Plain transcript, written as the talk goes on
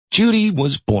Judy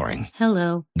was boring.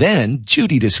 Hello. Then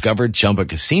Judy discovered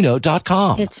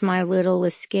PcKC.com. It's my little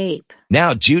escape.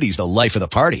 Now Judy's the life of the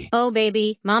party. Oh,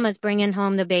 baby, mama's bringing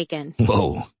home the bacon.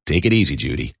 Whoa, take it easy,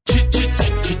 Judy.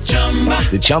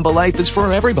 The Chumba life is for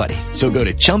everybody. So go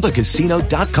to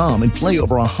ChumbaCasino.com and play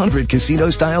over 100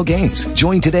 casino-style games.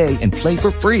 Join today and play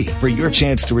for free for your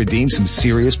chance to redeem some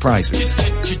serious prizes.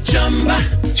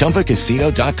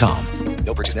 ChumbaCasino.com.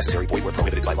 No purchase necessary. Void where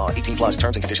prohibited by law. 18 plus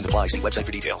terms and conditions apply. See website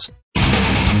for details.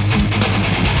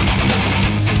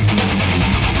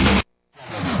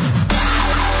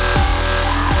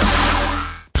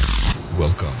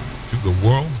 Welcome to the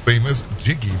world-famous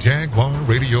Jiggy Jaguar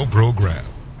radio program.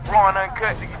 Raw and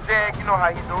uncut, Jiggy Jag, you know how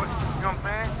you do it. You know what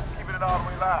I'm saying? Keeping it all the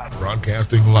way live.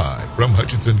 Broadcasting live from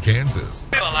Hutchinson, Kansas.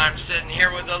 Well, I'm sitting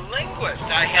here with a linguist.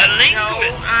 I had no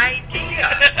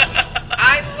idea.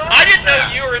 I didn't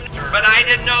know you were, but I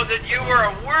didn't know that you were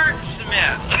a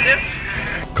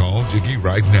wordsmith. Call Jiggy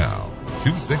right now.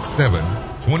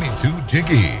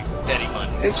 267-22-JIGGY. Daddy fun.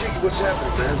 Hey, Jiggy, what's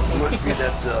happening, man? Reminds me of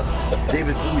that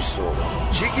David Bowie song.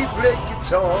 Jiggy play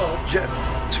guitar.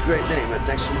 It's a great name, man.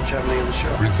 Thanks so much for having me on the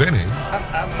show. Presenting.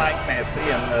 I'm Mike Massey,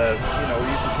 and,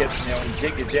 you can catch me on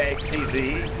Jiggy Jag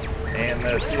TV and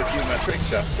see a few of my trick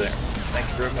shots there. Thank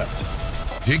you very much.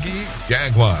 Jiggy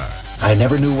Jaguar. I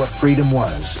never knew what freedom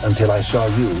was until I saw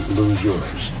you lose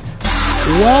yours.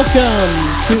 Welcome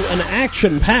to an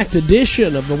action-packed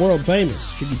edition of the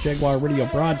world-famous Jiggy Jaguar radio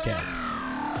broadcast.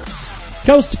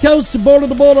 Coast to coast, border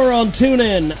to border on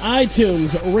TuneIn,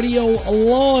 iTunes, Radio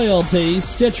Loyalty,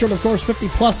 Stitcher, and of course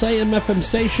 50-plus AM FM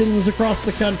stations across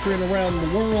the country and around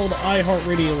the world,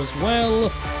 iHeartRadio as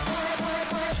well.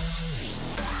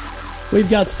 We've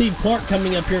got Steve Clark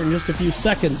coming up here in just a few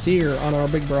seconds here on our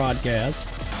big broadcast.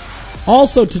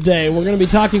 Also today, we're going to be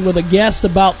talking with a guest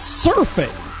about surfing.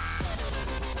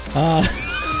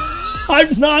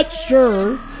 I'm not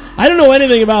sure. I don't know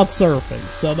anything about surfing,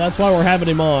 so that's why we're having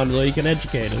him on, so he can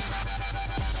educate us.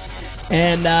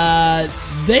 And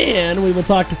then we will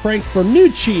talk to Frank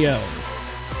Vernuccio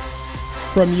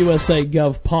from USA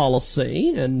Gov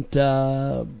Policy, and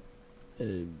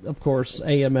of course,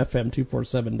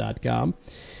 AMFM247.com.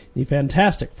 The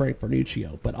fantastic Frank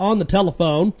Vernuccio. But on the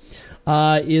telephone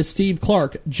is Steve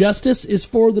Clark. Justice is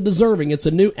for the Deserving. It's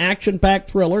a new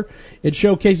action-packed thriller. It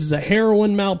showcases a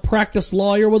heroin malpractice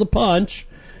lawyer with a punch.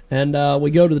 And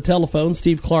we go to the telephone.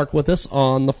 Steve Clark with us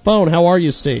on the phone. How are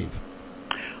you, Steve?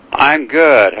 I'm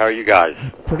good. How are you guys?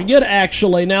 Pretty good,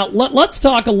 actually. Now, let's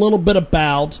talk a little bit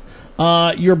about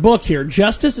your book here,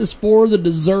 Justice is for the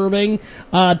Deserving.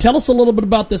 Tell us a little bit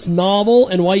about this novel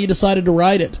and why you decided to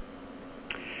write it.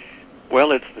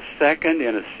 Well, it's the second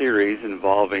in a series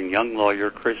involving young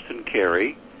lawyer Kristen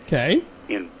Carey. Okay.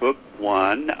 In book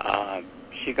one,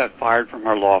 she got fired from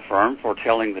her law firm for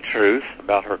telling the truth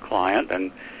about her client,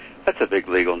 and that's a big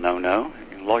legal no-no.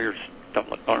 Lawyers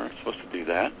aren't supposed to do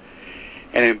that.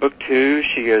 And in book two,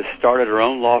 she has started her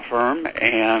own law firm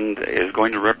and is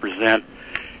going to represent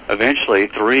eventually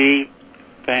 3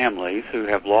 families who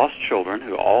have lost children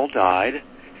who all died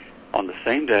on the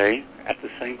same day at the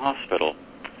same hospital.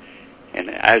 And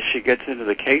as she gets into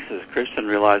the cases, Kristen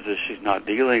realizes she's not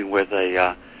dealing with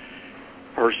a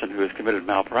person who has committed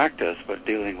malpractice, but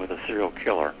dealing with a serial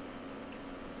killer.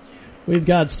 We've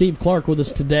got Steve Clark with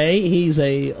us today. He's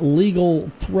a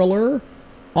legal thriller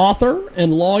author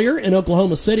and lawyer in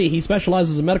Oklahoma City. He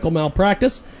specializes in medical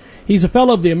malpractice. He's a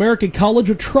fellow of the American College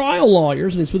of Trial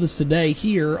Lawyers, and he's with us today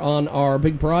here on our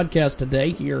big broadcast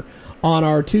today here on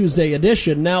our Tuesday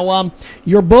edition. Now,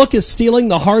 your book is stealing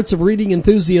the hearts of reading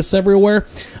enthusiasts everywhere.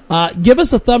 Give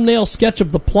us a thumbnail sketch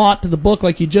of the plot to the book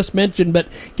like you just mentioned, but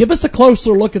give us a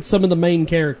closer look at some of the main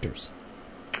characters.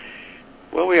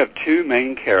 Well, we have 2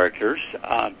 main characters.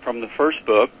 From the first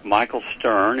book, Michael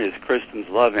Stern is Kristen's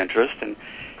love interest, and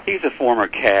he's a former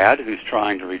cad who's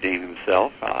trying to redeem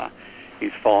himself.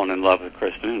 He's fallen in love with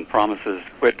Kristen and promises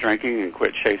to quit drinking and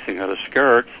quit chasing other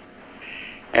skirts.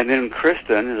 And then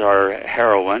Kristen is our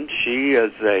heroine. She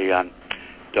is a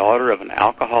daughter of an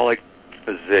alcoholic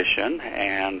physician,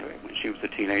 and when she was a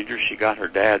teenager, she got her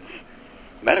dad's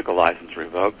medical license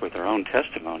revoked with her own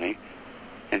testimony.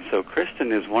 And so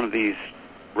Kristen is one of these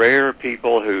rare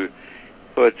people who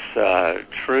puts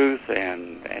truth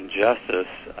and justice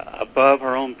above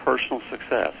her own personal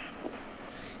success.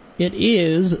 It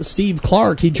is Steve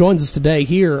Clark. He joins us today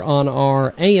here on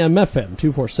our AM/FM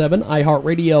 247,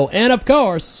 iHeartRadio, and of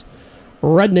course,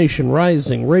 Red Nation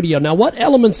Rising Radio. Now, what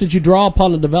elements did you draw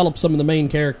upon to develop some of the main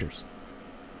characters?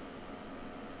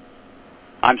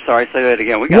 I'm sorry, say that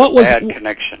again. We got a bad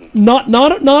connection. Not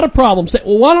a problem.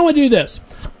 Well, why don't we do this?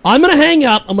 I'm going to hang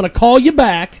up. I'm going to call you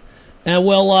back, And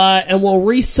we'll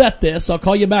reset this. I'll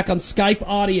call you back on Skype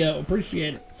audio.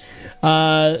 Appreciate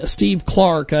it. Steve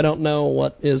Clark, I don't know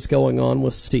what is going on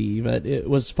with Steve. It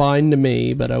was fine to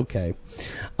me, but okay.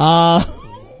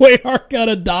 We are going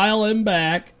to dial him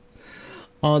back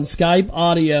on Skype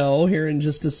audio here in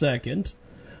just a second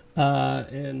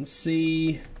and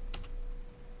see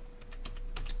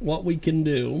what we can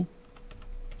do.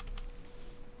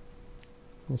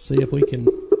 We'll see if we can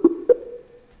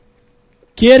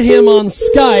get him on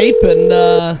Skype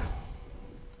and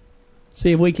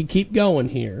see if we can keep going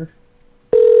here.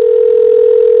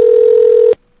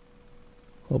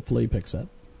 Hopefully he picks up.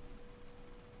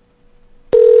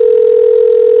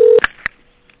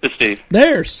 This is Steve.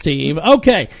 There's Steve.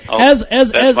 Okay. Oh,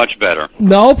 that's much better.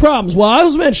 No problems. Well, I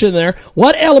was mentioning there,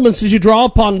 what elements did you draw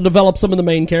upon to develop some of the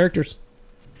main characters?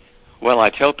 Well, I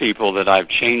tell people that I've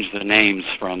changed the names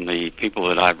from the people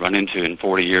that I've run into in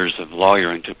 40 years of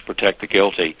lawyering to protect the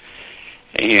guilty.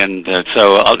 And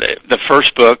so the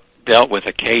first book dealt with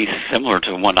a case similar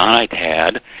to one I'd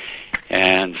had,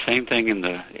 and same thing in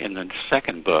the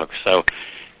second book. So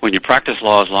when you practice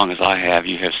law as long as I have,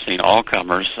 you have seen all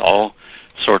comers, all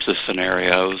sorts of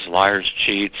scenarios, liars,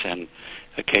 cheats, and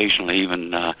occasionally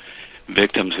even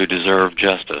victims who deserve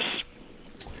justice.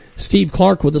 Steve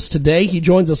Clark with us today. He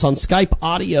joins us on Skype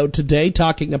audio today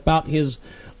talking about his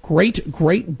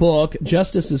great book,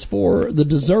 Justice is for the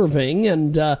Deserving,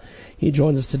 and he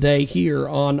joins us today here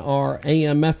on our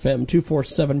AM/FM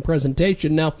 247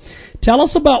 presentation. Now, tell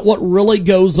us about what really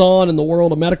goes on in the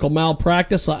world of medical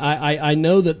malpractice. I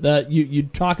know that you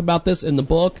talk about this in the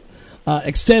book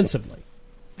extensively.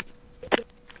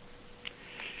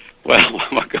 Well,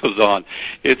 what goes on?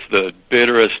 It's the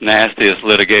bitterest, nastiest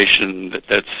litigation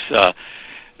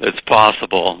that's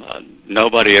possible.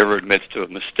 Nobody ever admits to a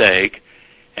mistake,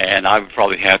 and I would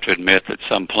probably have to admit that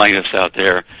some plaintiffs out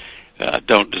there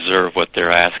don't deserve what they're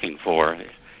asking for.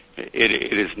 It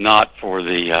is not for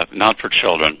not for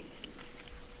children.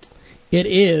 It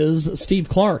is Steve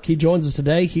Clark. He joins us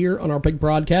today here on our big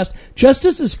broadcast.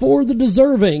 Justice is for the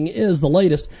Deserving is the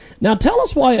latest. Now tell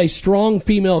us why a strong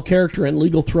female character in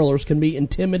legal thrillers can be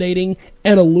intimidating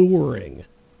and alluring.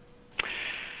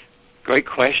 Great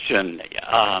question.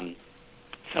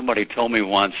 Somebody told me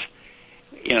once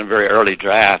in a very early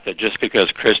draft that just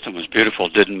because Kristen was beautiful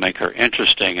didn't make her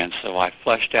interesting, and so I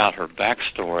fleshed out her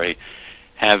backstory,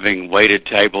 having waited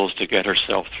tables to get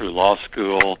herself through law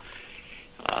school,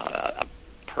 a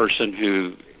person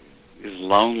who is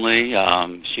lonely.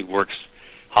 She works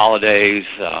holidays.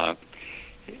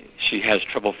 She has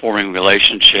trouble forming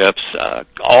relationships.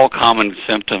 All common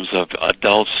symptoms of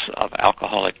adults of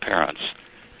alcoholic parents.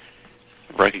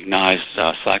 Recognized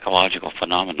psychological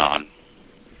phenomenon.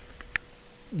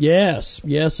 Yes,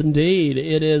 indeed.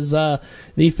 It is the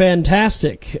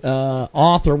fantastic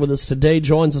author with us today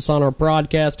joins us on our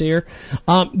broadcast here.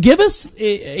 Give us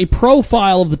a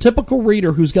profile of the typical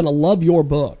reader who's going to love your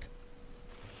book.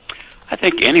 I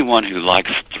think anyone who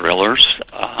likes thrillers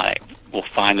will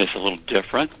find this a little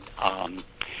different, and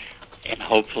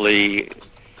hopefully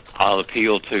I'll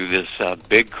appeal to this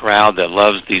big crowd that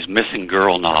loves these missing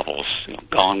girl novels,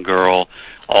 Gone Girl,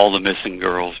 All the Missing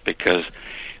Girls, because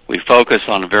we focus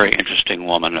on a very interesting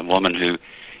woman, a woman who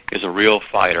is a real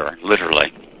fighter,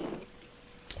 literally.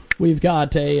 We've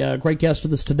got a great guest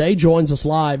with us today. Joins us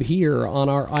live here on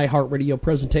our iHeartRadio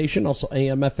presentation, also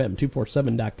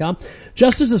AMFM247.com.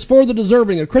 Justice is for the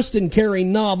Deserving, a Kristen Carey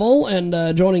novel,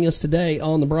 and joining us today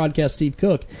on the broadcast, Steve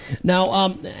Cook.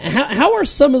 Now, how are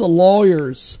some of the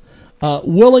lawyers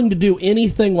willing to do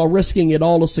anything while risking it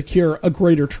all to secure a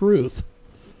greater truth?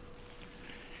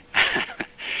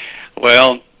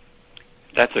 Well,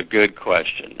 that's a good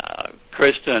question.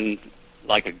 Kristen,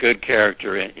 like a good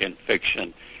character in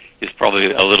fiction, is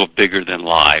probably a little bigger than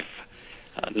life.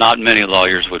 Not many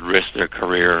lawyers would risk their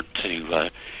career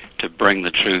to bring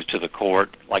the truth to the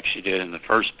court like she did in the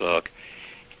first book,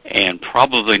 and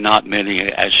probably not many,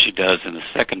 as she does in the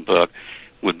second book,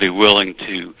 would be willing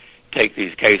to take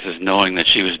these cases knowing that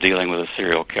she was dealing with a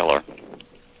serial killer.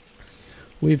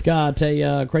 We've got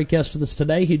a great guest with us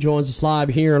today. He joins us live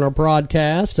here in our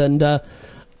broadcast. And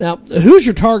now, who's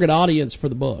your target audience for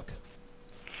the book?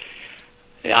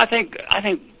 Yeah, I think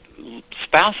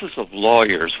spouses of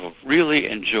lawyers will really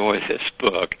enjoy this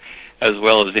book, as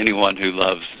well as anyone who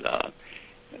loves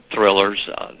thrillers,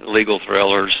 legal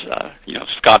thrillers.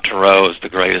 Scott Turow is the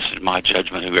greatest, in my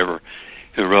judgment, who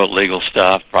wrote legal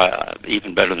stuff,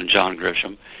 even better than John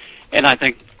Grisham. And I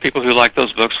think people who like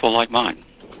those books will like mine.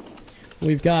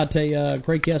 We've got a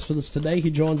great guest with us today. He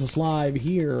joins us live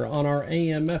here on our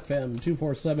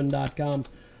AMFM247.com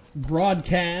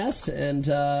broadcast. And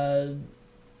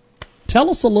Tell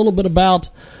us a little bit about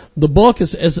the book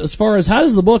as far as how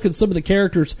does the book and some of the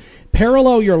characters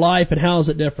parallel your life, and how is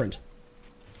it different?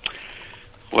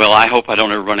 Well, I hope I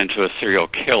don't ever run into a serial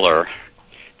killer.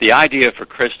 The idea for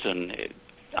Kristen,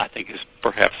 I think, is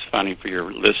perhaps funny for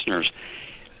your listeners.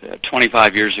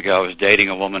 25 years ago, I was dating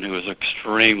a woman who was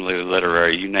extremely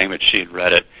literary. You name it, she had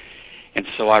read it. And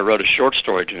so I wrote a short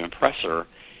story to impress her,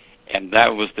 and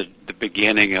that was the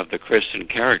beginning of the Kristen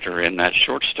character in that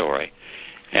short story.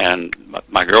 And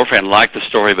my girlfriend liked the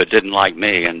story but didn't like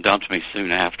me and dumped me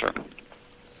soon after.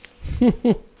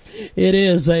 It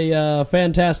is a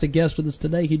fantastic guest with us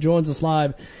today. He joins us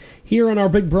live here on our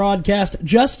big broadcast.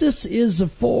 Justice is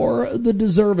for the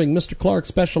deserving. Mr. Clark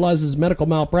specializes in medical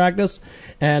malpractice,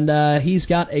 and he's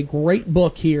got a great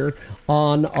book here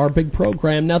on our big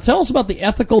program. Now, tell us about the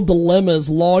ethical dilemmas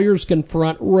lawyers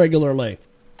confront regularly.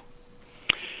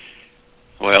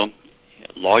 Well,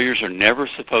 lawyers are never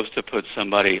supposed to put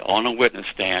somebody on a witness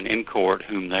stand in court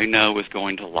whom they know is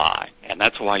going to lie. And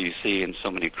that's why you see in so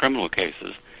many criminal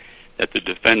cases that the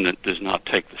defendant does not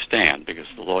take the stand, because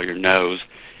the lawyer knows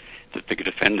that the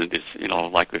defendant is, in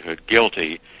all likelihood,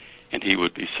 guilty, and he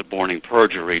would be suborning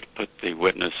perjury to put the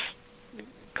witness,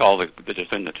 call the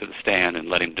defendant to the stand and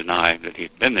let him deny that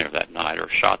he'd been there that night or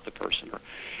shot the person. Or,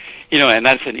 and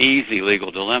that's an easy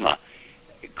legal dilemma.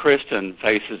 Kristen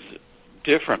faces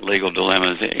different legal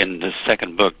dilemmas in the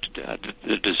second book,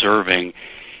 The Deserving,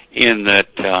 in that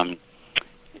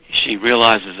she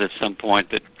realizes at some point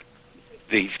that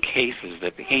these cases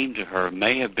that came to her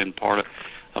may have been part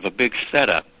of a big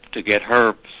setup to get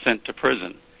her sent to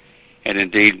prison. And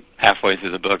indeed, halfway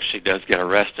through the book, she does get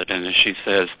arrested. And as she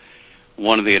says,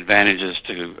 one of the advantages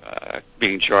to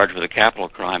being charged with a capital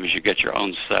crime is you get your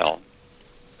own cell.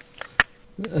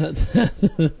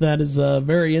 That is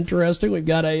very interesting. We've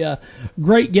got a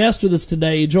great guest with us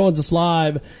today. He joins us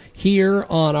live here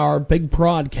on our big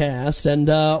broadcast. And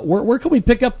where can we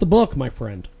pick up the book, my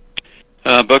friend?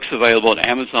 Books available at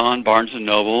Amazon, Barnes &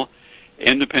 Noble,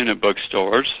 independent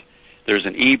bookstores. There's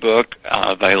an e-book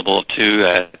available, too,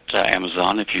 at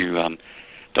Amazon if you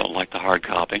don't like the hard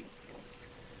copy.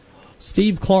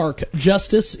 Steve Clark,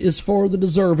 Justice is for the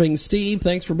Deserving. Steve,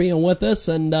 thanks for being with us,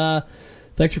 and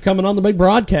thanks for coming on the big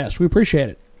broadcast. We appreciate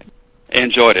it.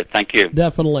 Enjoyed it. Thank you.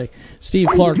 Definitely. Steve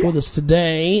Clark with us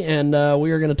today, and we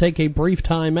are going to take a brief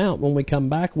time out. When we come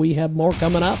back, we have more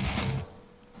coming up.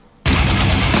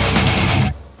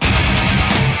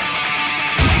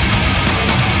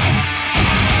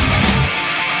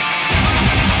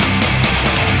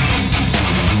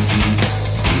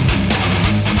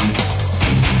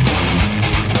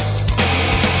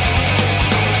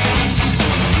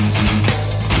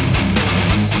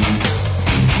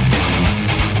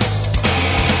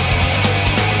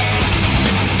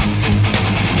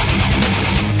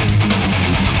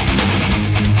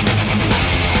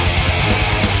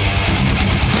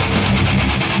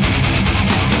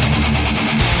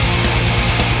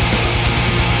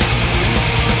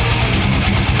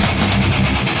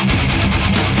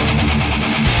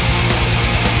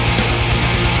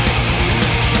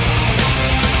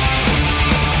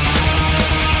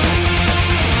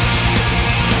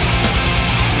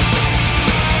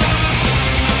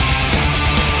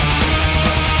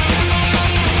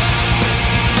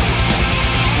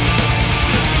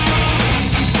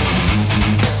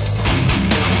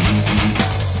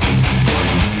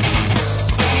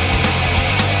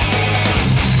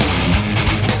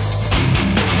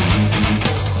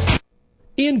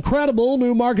 Incredible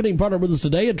new marketing partner with us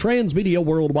today at Transmedia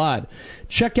Worldwide.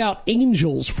 Check out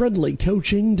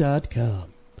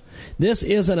angelsfriendlycoaching.com. This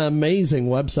is an amazing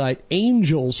website,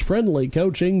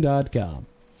 angelsfriendlycoaching.com.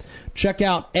 Check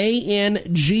out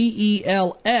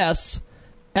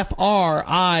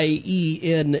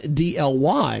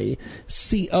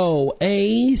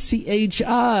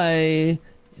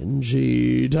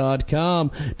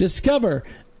Discover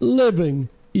living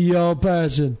your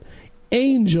passion.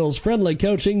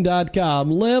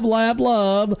 AngelsFriendlyCoaching.com. Live, laugh,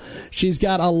 love. She's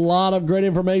got a lot of great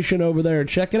information over there.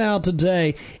 Check it out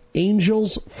today.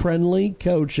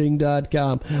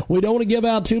 AngelsFriendlyCoaching.com. We don't want to give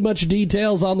out too much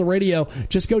details on the radio.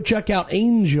 Just go check out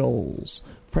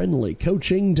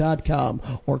AngelsFriendlyCoaching.com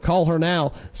or call her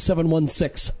now,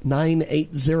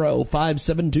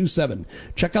 716-980-5727.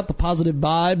 Check out the positive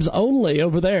vibes only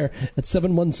over there at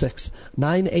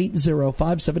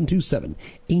 716-980-5727.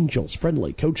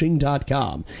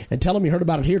 AngelsFriendlyCoaching.com. And tell them you heard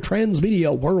about it here,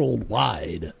 Transmedia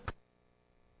Worldwide.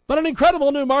 But an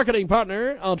incredible new marketing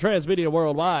partner on Transmedia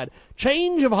Worldwide,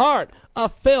 Change of Heart, a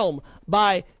film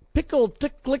by Pickle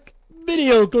Ticklick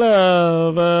Video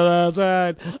Club. That's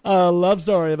right. A love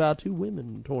story about two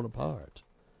women torn apart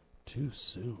too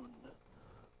soon.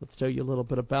 Let's tell you a little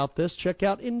bit about this. Check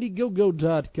out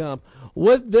Indiegogo.com.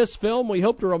 With this film, we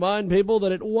hope to remind people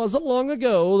that it wasn't long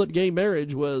ago that gay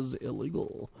marriage was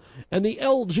illegal, and the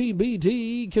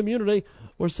LGBT community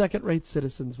were second-rate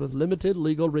citizens with limited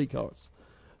legal recourse.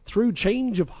 Through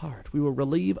change of heart, we will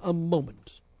relieve a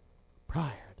moment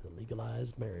prior to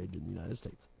legalized marriage in the United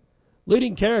States.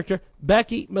 Leading character,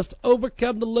 Becky, must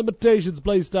overcome the limitations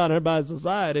placed on her by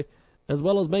society, as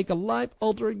well as make a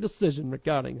life-altering decision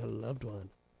regarding her loved one.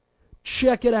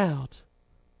 Check it out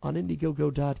on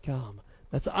Indiegogo.com.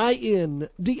 That's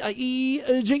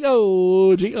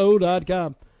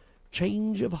INDIEGOGO.com.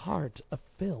 Change of Heart, a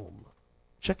film.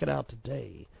 Check it out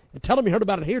today. And tell them you heard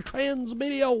about it here,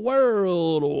 Transmedia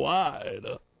Worldwide.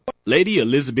 Lady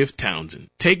Elizabeth Townsend,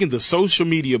 taking the social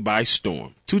media by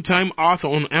storm. 2-time author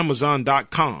on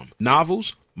Amazon.com.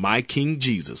 Novels, My King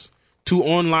Jesus. 2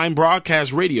 online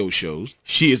broadcast radio shows.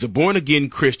 She is a born-again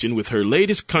Christian with her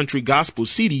latest country gospel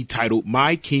CD titled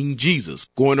My King Jesus,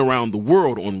 going around the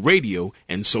world on radio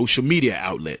and social media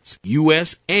outlets,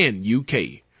 U.S. and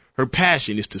U.K. Her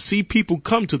passion is to see people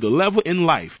come to the level in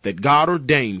life that God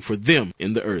ordained for them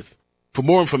in the earth. For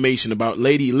more information about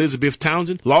Lady Elizabeth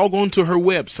Townsend, log on to her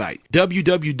website,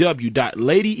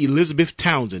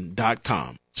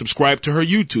 www.ladyelizabethtownsend.com. Subscribe to her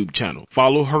YouTube channel.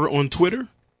 Follow her on Twitter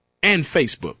and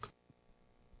Facebook.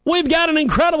 We've got an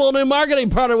incredible new marketing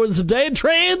partner with us today,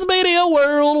 Transmedia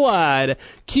Worldwide.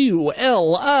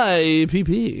 QLIPP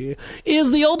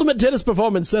is the ultimate tennis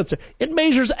performance sensor. It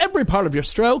measures every part of your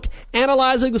stroke,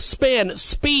 analyzing the spin,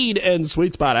 speed, and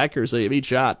sweet spot accuracy of each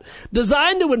shot.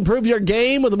 Designed to improve your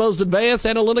game with the most advanced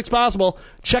analytics possible,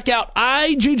 check out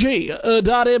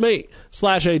igg.me/AT/QLIPP.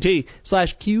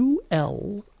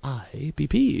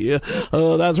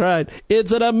 Oh, that's right.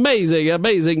 It's an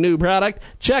amazing new product.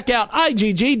 Check out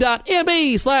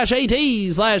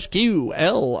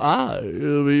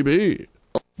igg.me/AT/QLIPP.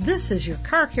 This is your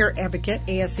car care advocate,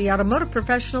 ASC Automotive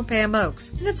Professional Pam Oakes,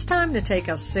 and it's time to take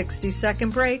a 60-second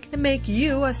break and make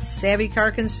you a savvy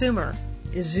car consumer.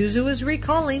 Isuzu is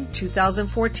recalling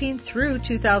 2014 through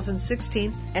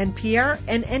 2016 NPR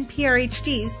and NPR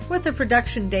HDs with a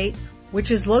production date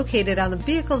which is located on the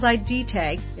vehicle's ID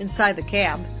tag inside the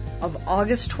cab, of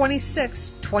August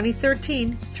 26,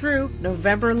 2013 through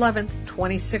November 11,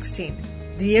 2016.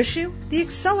 The issue? The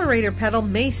accelerator pedal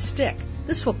may stick.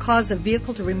 This will cause the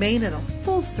vehicle to remain in a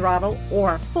full throttle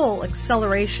or full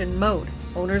acceleration mode.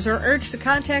 Owners are urged to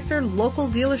contact their local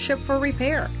dealership for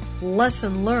repair.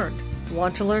 Lesson learned.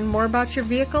 Want to learn more about your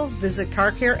vehicle? Visit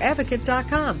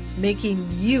CarCareAdvocate.com, making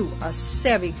you a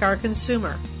savvy car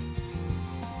consumer.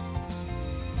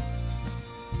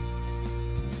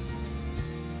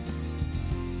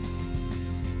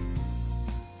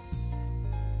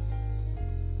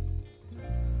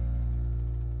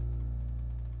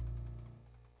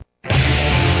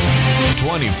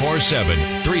 .24/7,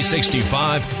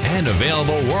 365, and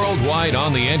available worldwide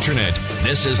on the internet.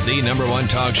 This is the #1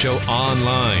 talk show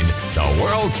online, the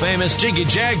world-famous Jiggy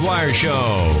Jaguar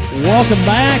Show. Welcome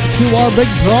back to our big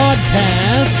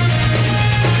broadcast.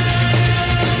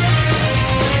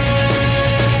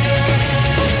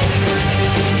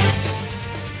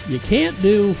 You can't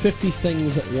do 50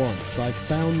 things at once. I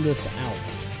found this out.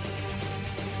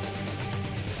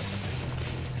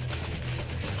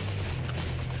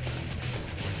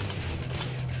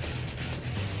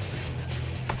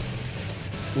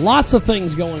 Lots of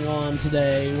things going on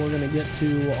today. We're going to get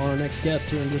to our next guest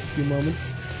here in just a few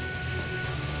moments.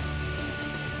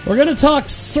 We're going to talk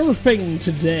surfing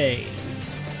today.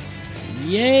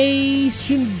 Yes,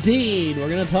 indeed. We're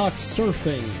going to talk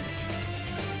surfing.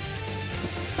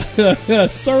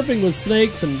 Surfing with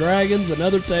snakes and dragons and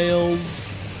other tales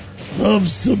of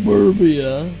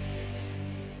suburbia.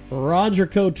 Roger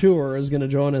Couture is going to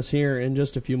join us here in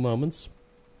just a few moments.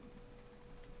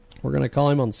 We're going to call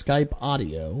him on Skype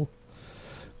audio.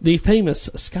 The famous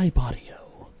Skype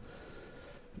audio.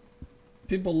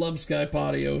 People love Skype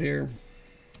audio here.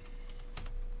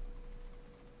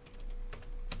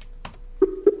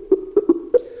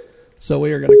 So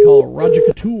we are going to call Roger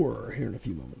Couture here in a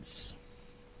few moments.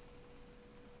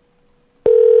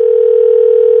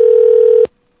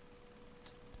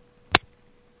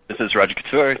 This is Roger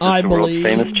Couture. Is this the world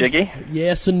famous Jiggy?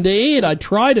 Yes, indeed. I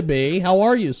try to be. How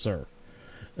are you, sir?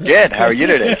 Good. How are you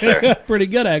today, sir? Pretty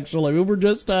good, actually. We were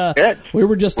just good. We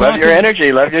were just love talking. Your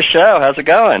energy. Love your show. How's it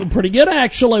going? Pretty good,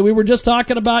 actually. We were just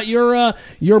talking about your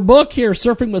book here,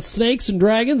 Surfing with Snakes and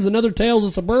Dragons and Other Tales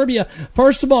of Suburbia.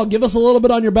 First of all, give us a little bit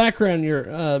on your background,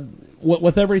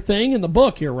 with everything in the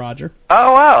book here, Roger.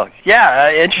 Oh wow,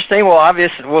 yeah, interesting.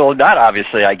 Well, not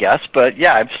obviously, I guess, but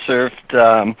yeah, I've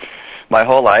surfed my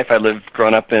whole life. I lived,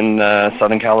 grown up in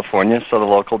Southern California, so the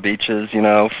local beaches,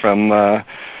 from,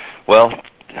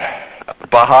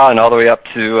 Baja and all the way up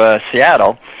to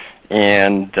Seattle.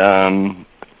 And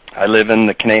I live in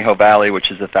the Conejo Valley,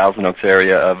 which is the Thousand Oaks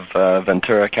area of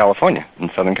Ventura, California, in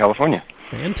Southern California.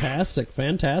 Fantastic,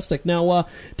 fantastic. Now,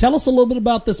 tell us a little bit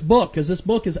about this book, because this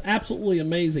book is absolutely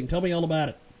amazing. Tell me all about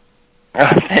it.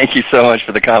 Thank you so much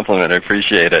for the compliment. I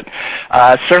appreciate it.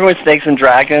 Surfing with Snakes and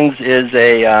Dragons is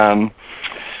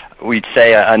we'd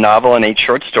say a novel and 8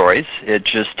 short stories. It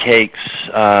just takes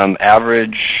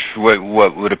average,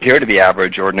 what would appear to be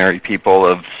average, ordinary people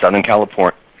of Southern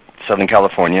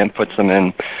California, and puts them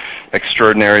in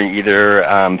extraordinary either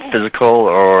physical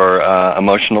or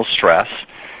emotional stress.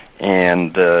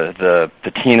 And the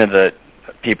patina that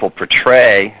people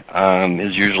portray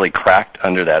is usually cracked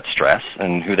under that stress,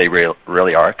 and who they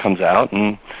really are comes out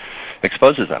and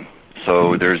exposes them.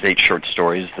 So there's 8 short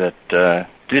stories that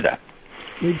do that.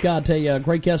 We've got a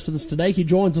great guest with us today. He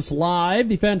joins us live,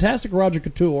 the fantastic Roger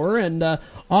Couture, and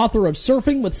author of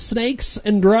Surfing with Snakes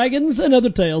and Dragons and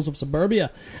Other Tales of Suburbia.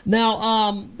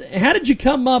 Now, how did you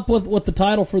come up with the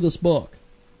title for this book?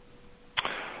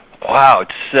 Wow,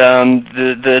 it's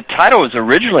the title was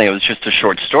originally, it was just a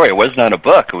short story. It was not a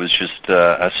book. It was just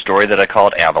a story that I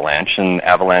called Avalanche, and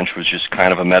Avalanche was just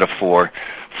kind of a metaphor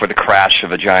for the crash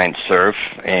of a giant surf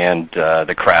and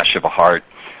the crash of a heart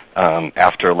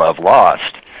after love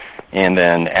lost. And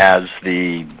then as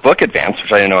the book advanced,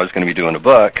 which I didn't know I was going to be doing a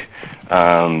book,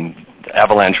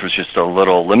 Avalanche was just a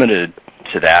little limited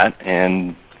to that,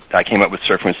 and I came up with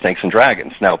Surfing with Snakes and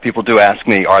Dragons. Now, people do ask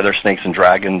me, are there snakes and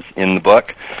dragons in the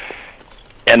book?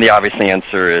 And the obvious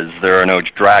answer is there are no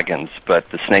dragons, but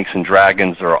the snakes and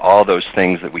dragons are all those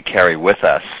things that we carry with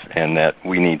us and that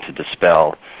we need to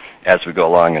dispel as we go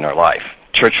along in our life.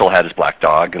 Churchill had his black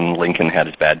dog, and Lincoln had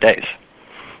his bad days.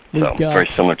 So, very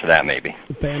similar to that, maybe.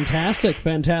 Fantastic,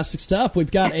 fantastic stuff.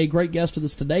 We've got a great guest with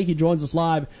us today. He joins us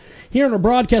live here on our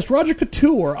broadcast. Roger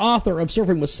Couture, author of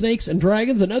Surfing with Snakes and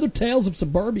Dragons and Other Tales of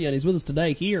Suburbia. And he's with us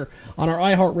today here on our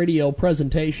iHeartRadio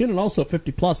presentation, and also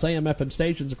 50-plus AM/FM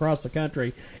stations across the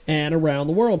country and around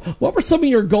the world. What were some of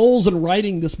your goals in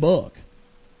writing this book?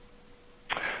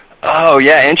 Oh,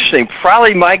 yeah, interesting.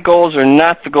 Probably my goals are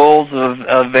not the goals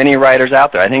of any writers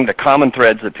out there. I think the common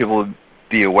threads that people would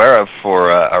be aware of for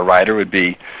a writer would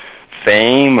be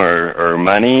fame or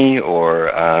money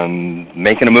or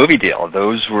making a movie deal.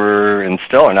 Those were and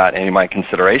still are not any of my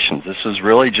considerations. This was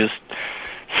really just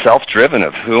self-driven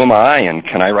of who am I and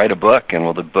can I write a book and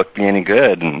will the book be any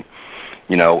good? And,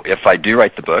 if I do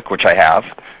write the book, which I have,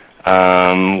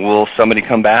 will somebody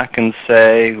come back and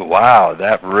say, wow,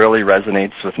 that really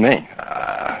resonates with me?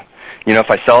 If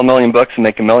I sell 1 million books and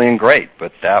make 1 million, great,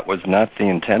 but that was not the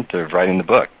intent of writing the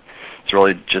book. It's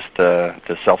really just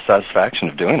the self-satisfaction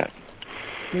of doing it.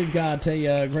 We've got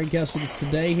a great guest with us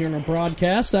today here in our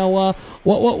broadcast. Now,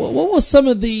 what was some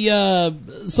of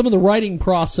the writing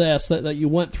process that you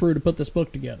went through to put this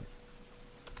book together?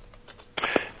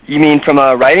 You mean from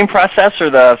a writing process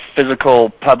or the physical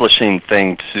publishing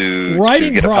thing to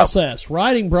writing get process?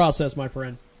 Writing process, my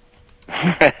friend.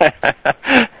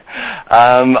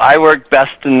 I work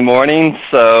best in the morning,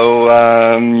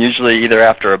 so usually either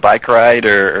after a bike ride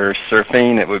or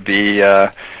surfing. It would be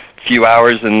a few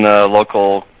hours in the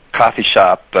local coffee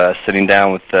shop sitting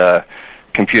down with the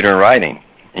computer and writing.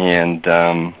 And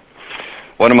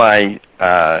one of my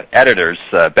editors,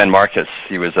 Ben Marcus,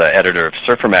 he was an editor of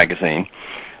Surfer Magazine.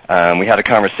 We had a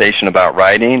conversation about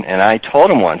writing, and I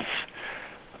told him once,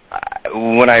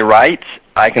 when I write,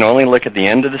 I can only look at the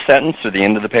end of the sentence or the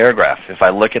end of the paragraph. If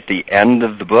I look at the end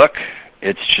of the book,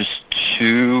 it's just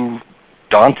too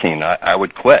daunting. I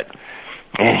would quit.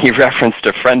 And he referenced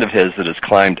a friend of his that has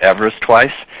climbed Everest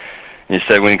twice. And he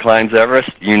said when he climbs Everest,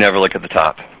 you never look at the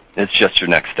top. It's just your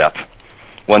next step.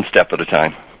 One step at a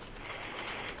time.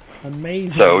 Amazing.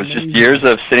 So it was just years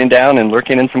of sitting down and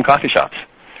lurking in some coffee shops.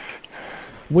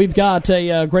 We've got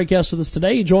a great guest with us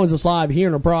today. He joins us live here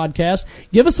in our broadcast.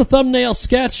 Give us a thumbnail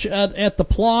sketch at the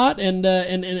plot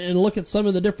and look at some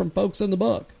of the different folks in the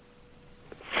book.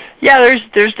 Yeah,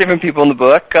 there's different people in the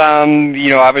book.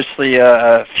 Obviously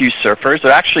a few surfers.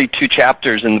 There are actually 2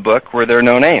 chapters in the book where there are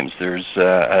no names. There's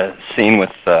a scene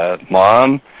with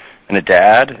mom and a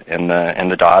dad and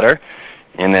the daughter,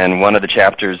 and then one of the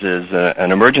chapters is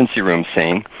an emergency room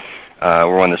scene.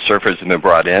 Where one of the surfers have been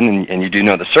brought in, and you do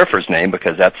know the surfer's name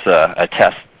because that's a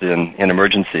test in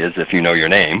emergency, is if you know your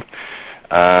name.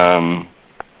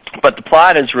 But the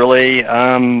plot is really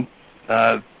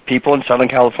people in Southern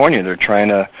California. They're trying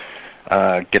to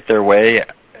get their way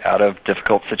out of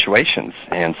difficult situations,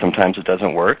 and sometimes it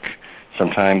doesn't work.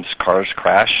 sometimes cars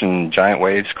crash and giant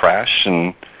waves crash,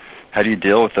 and how do you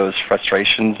deal with those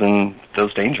frustrations and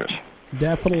those dangers?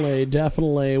 Definitely,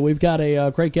 definitely. We've got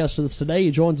a great guest with us today.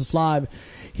 He joins us live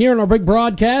here on our big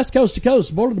broadcast, coast to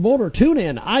coast, border to border. Tune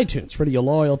in, iTunes, Radio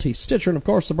Loyalty, Stitcher, and, of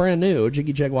course, the brand-new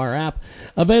Jiggy Jaguar app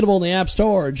available in the App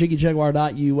Store,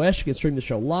 jiggyjaguar.us. You can stream the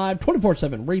show live,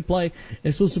 24/7 replay,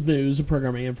 exclusive news and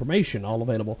programming information, all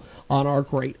available on our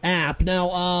great app.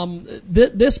 Now,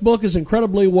 this book is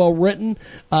incredibly well written.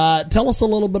 Tell us a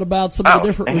little bit about some of the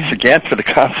different... Thanks again for the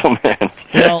compliment.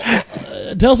 Well,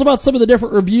 tell us about some of the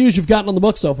different reviews you've gotten on the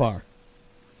book so far.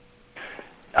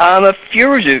 A few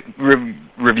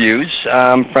reviews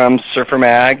from Surfer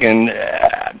Mag, and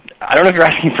I don't know if you're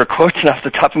asking for quotes, and off the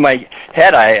top of my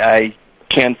head, I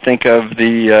can't think of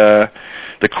the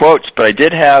quotes, but I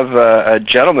did have a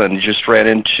gentleman just ran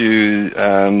into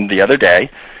the other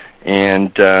day,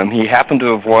 and he happened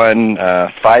to have won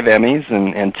 5 Emmys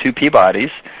and 2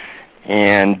 Peabodys,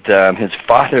 and his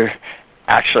father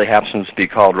actually happens to be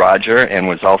called Roger and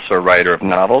was also a writer of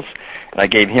novels. And I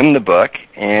gave him the book,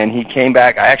 and he came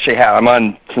back. I actually have,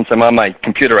 since I'm on my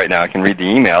computer right now, I can read the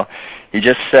email. He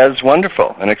just says,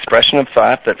 wonderful, an expression of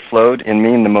thought that flowed in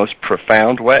me in the most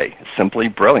profound way, simply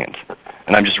brilliant.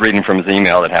 And I'm just reading from his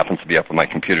email that happens to be up on my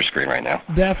computer screen right now.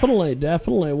 Definitely,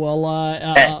 definitely. Well,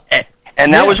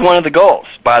 and that was one of the goals,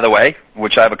 by the way,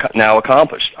 which I've now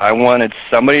accomplished. I wanted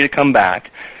somebody to come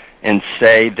back and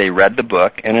say they read the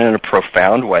book, and in a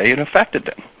profound way it affected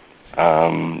them.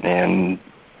 And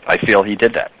I feel he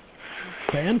did that.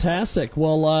 Fantastic.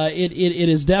 Well, it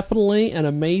is definitely an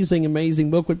amazing,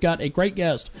 amazing book. We've got a great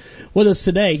guest with us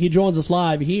today. He joins us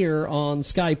live here on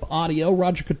Skype audio.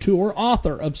 Roger Couture,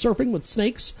 author of Surfing with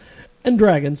Snakes and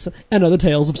Dragons and Other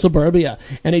Tales of Suburbia.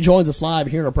 And he joins us live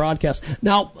here in our broadcast.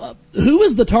 Now, who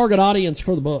is the target audience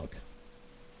for the book?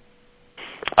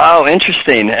 Oh,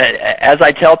 interesting. As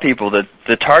I tell people,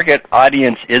 the target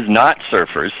audience is not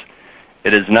surfers.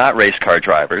 It is not race car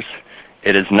drivers.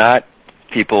 It is not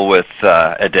people with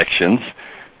addictions.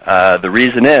 The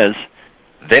reason is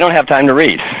they don't have time to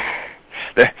read.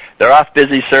 They're off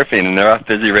busy surfing, and they're off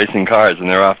busy racing cars, and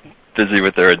they're off busy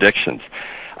with their addictions.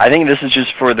 I think this is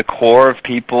just for the core of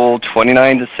people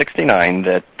 29 to 69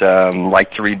 that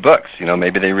like to read books. You know,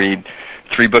 maybe they read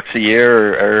 3 books a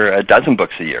year or a dozen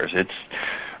books a year. It's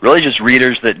really just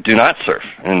readers that do not surf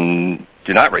and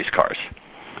do not race cars,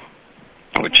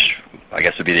 which I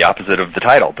guess would be the opposite of the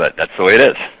title, but that's the way it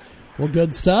is. Well,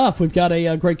 good stuff. We've got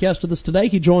a great guest with us today.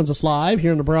 He joins us live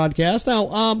here in the broadcast.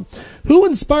 Now, who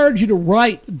inspired you to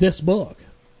write this book?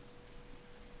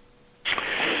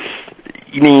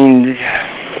 You mean,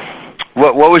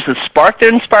 what was the spark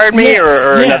that inspired me,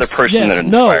 or another person that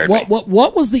inspired me?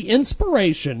 What was the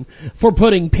inspiration for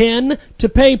putting pen to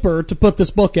paper to put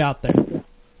this book out there?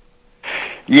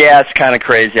 Yeah, it's kind of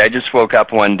crazy. I just woke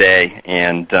up one day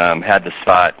and had this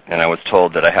thought, and I was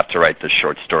told that I have to write this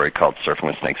short story called Surfing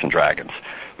with Snakes and Dragons,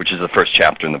 which is the first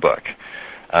chapter in the book.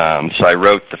 So I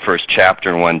wrote the first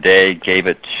chapter in one day, gave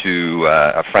it to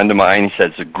a friend of mine. He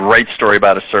said, it's a great story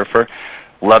about a surfer.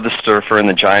 Love the surfer and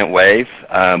the giant wave,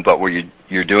 but what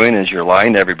you're doing is you're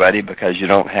lying to everybody because you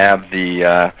don't have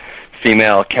the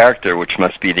female character, which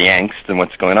must be the angst and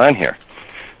what's going on here.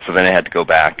 So then I had to go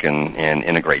back and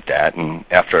integrate that. And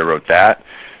after I wrote that,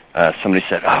 somebody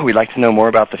said, oh, we'd like to know more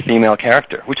about the female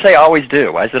character, which they always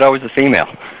do. Why is it always the female?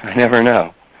 I never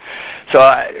know. So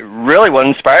I really was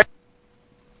inspired.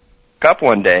 I woke up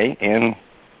one day and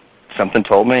something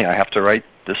told me I have to write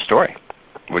this story,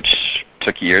 which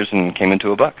took years and came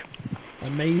into a book.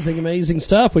 Amazing, amazing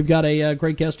stuff. We've got a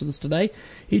great guest with us today.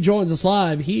 He joins us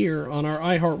live here on our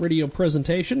iHeartRadio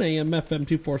presentation,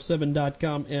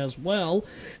 AMFM247.com as well.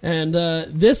 And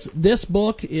this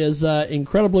book is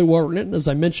incredibly well written, as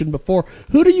I mentioned before.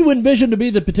 Who do you envision to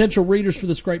be the potential readers for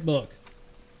this great book?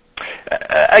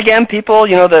 Again, people,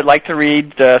 that like to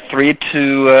read 3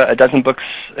 to a dozen books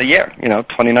a year,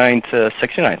 29 to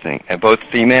 69, I think, both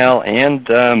female and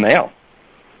male.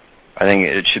 I think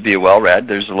it should be well read.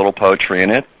 There's a little poetry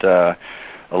in it,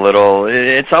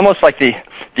 it's almost like the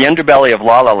underbelly of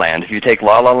La La Land. If you take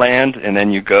La La Land and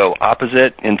then you go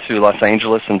opposite into Los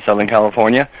Angeles and Southern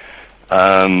California,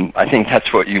 I think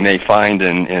that's what you may find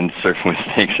in Surfing with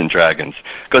Snakes and Dragons.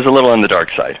 Goes a little on the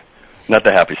dark side, not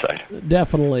the happy side.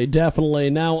 Definitely,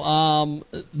 definitely. Now,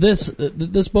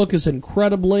 this book is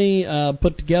incredibly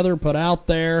put together, put out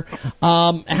there.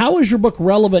 How is your book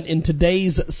relevant in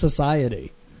today's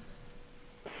society?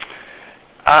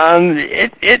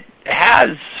 It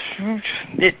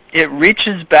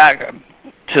reaches back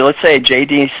to, let's say,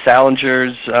 J.D.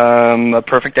 Salinger's A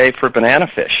Perfect Day for Banana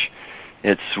Fish.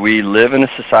 We live in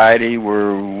a society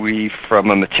where we,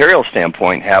 from a material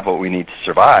standpoint, have what we need to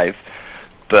survive.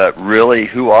 But really,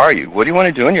 who are you? What do you want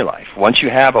to do in your life? Once you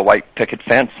have a white picket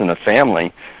fence and a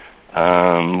family,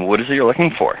 what is it you're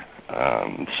looking for?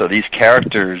 So these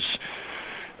characters,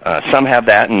 some have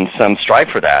that and some strive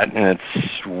for that. And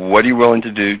it's what are you willing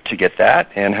to do to get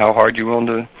that, and how hard you're willing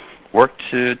to work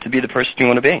to be the person you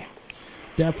want to be.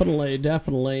 Definitely,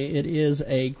 definitely. It is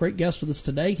a great guest with us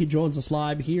today. He joins us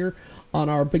live here on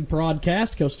our big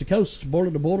broadcast, coast to coast, border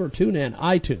to border, TuneIn,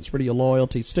 iTunes, Radio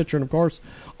Loyalty, Stitcher, and of course,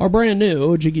 our brand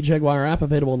new Jiggy Jaguar app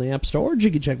available in the App Store,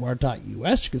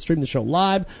 jiggyjaguar.us. You can stream the show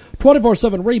live,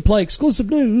 24/7 replay, exclusive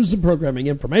news and programming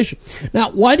information.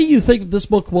 Now, why do you think this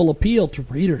book will appeal to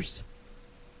readers?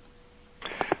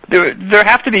 There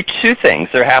have to be two things.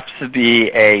 There has to be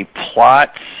a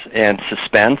plot and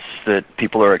suspense that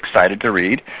people are excited to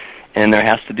read, and there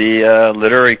has to be a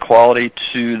literary quality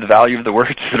to the value of the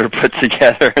words that are put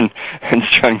together and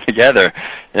strung together.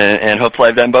 And hopefully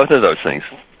I've done both of those things.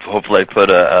 Hopefully I put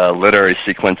a literary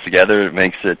sequence together that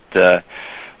makes it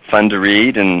fun to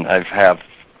read, and I have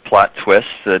plot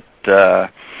twists that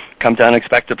come to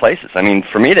unexpected places. I mean,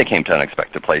 for me, they came to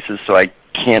unexpected places, so I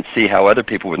can't see how other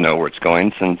people would know where it's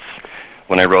going, since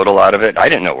when I wrote a lot of it, I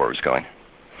didn't know where it was going.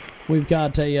 We've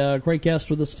got a great guest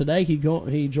with us today. He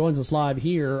joins us live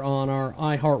here on our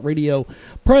iHeartRadio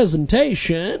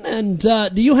presentation. And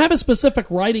do you have a specific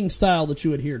writing style that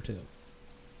you adhere to?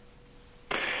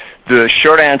 The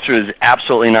short answer is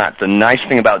absolutely not. The nice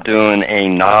thing about doing a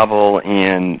novel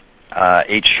in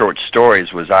 8 short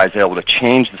stories was I was able to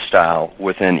change the style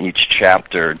within each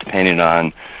chapter depending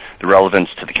on the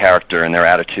relevance to the character and their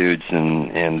attitudes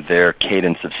and their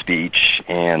cadence of speech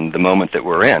and the moment that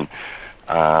we're in.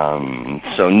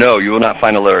 So no, you will not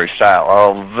find a literary style.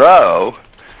 Although,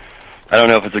 I don't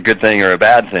know if it's a good thing or a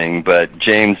bad thing, but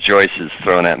James Joyce is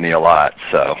thrown at me a lot,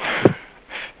 so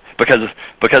because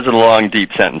of the long,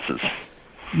 deep sentences.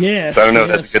 Yes. So I don't know if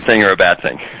that's a good thing or a bad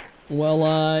thing.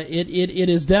 Well, it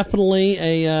is definitely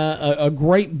a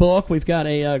great book. We've got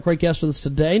a great guest with us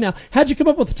today. Now, how'd you come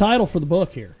up with the title for the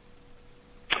book here?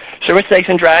 So with Snakes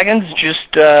and Dragons,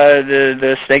 just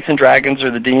the Snakes and Dragons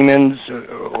are the demons,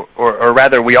 or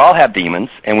rather we all have demons,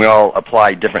 and we all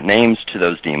apply different names to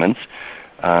those demons.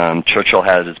 Churchill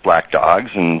had his black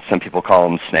dogs, and some people call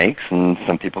them snakes, and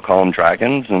some people call them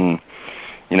dragons, and,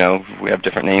 you know, we have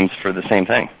different names for the same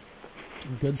thing.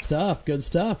 Good stuff, good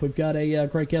stuff. We've got a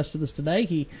great guest with us today.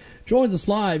 He joins us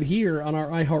live here on our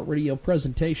iHeartRadio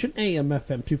presentation,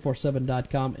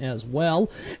 AMFM247.com as well.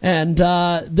 And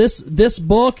this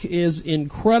book is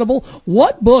incredible.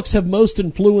 What books have most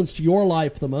influenced your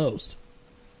life the most?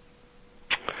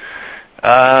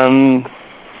 But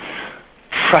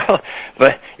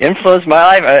influenced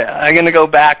my life, I'm going to go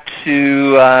back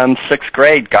to 6th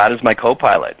grade, God is My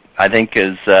Co-Pilot. I think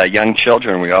as young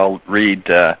children, we all read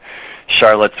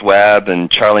Charlotte's Web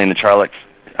and Charlie and the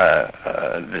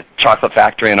Chocolate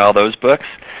Factory and all those books.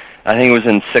 I think it was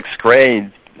in 6th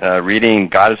grade reading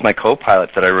God is My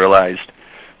Co-Pilot that I realized,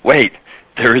 wait,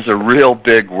 there is a real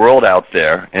big world out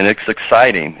there, and it's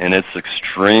exciting, and it's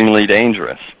extremely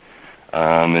dangerous.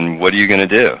 And what are you going to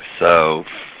do? So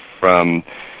from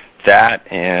that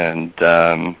and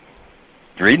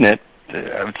reading it,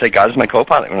 I would say God is My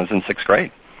Co-Pilot when I was in 6th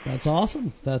grade. That's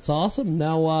awesome. That's awesome.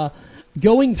 Now,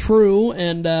 going through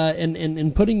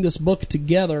and putting this book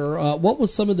together, what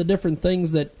was some of the different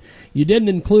things that you didn't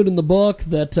include in the book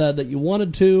that you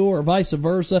wanted to, or vice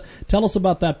versa? Tell us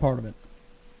about that part of it.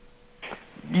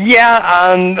 Yeah,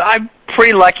 I'm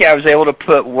pretty lucky. I was able to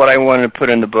put what I wanted to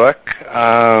put in the book.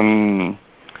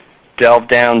 Delve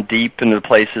down deep into the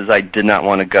places I did not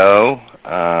want to go.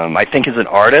 I think as an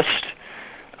artist,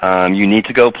 you need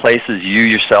to go places you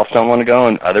yourself don't want to go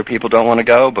and other people don't want to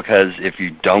go, because if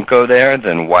you don't go there,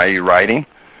 then why are you writing?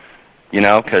 You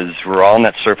know, because we're all on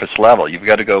that surface level. You've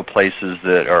got to go places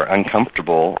that are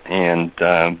uncomfortable and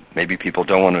maybe people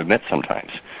don't want to admit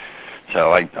sometimes.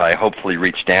 So I hopefully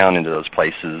reached down into those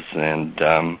places and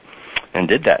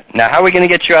did that. Now, how are we going to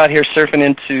get you out here surfing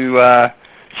into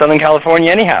Southern California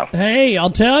anyhow? Hey, I'll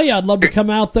tell you, I'd love to come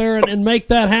out there and make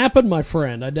that happen, my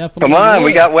friend. I definitely Come on, would.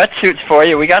 we got wetsuits for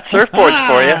you. We got surfboards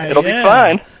for you. It'll be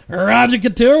fun. Roger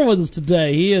Couture with us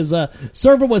today. He is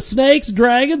surfing with snakes,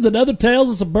 dragons, and other tales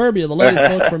of suburbia, the latest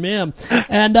book from him.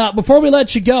 And before we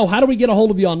let you go, how do we get a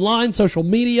hold of you online, social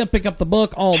media, pick up the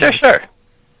book, all this? Sure.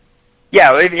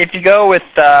 Yeah, if you go with,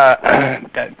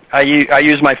 I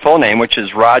use my full name, which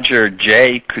is Roger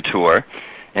J. Couture,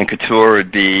 and Couture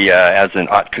would be as in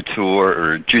haute couture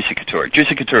or juicy couture.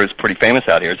 Juicy couture is pretty famous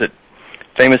out here. Is it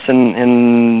famous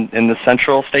in the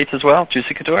central states as well,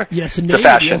 juicy couture? Yes, indeed. It's a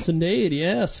fashion. Yes, indeed.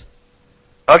 Yes.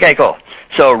 Okay, cool.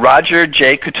 So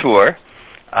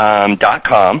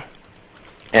RogerJCouture.com,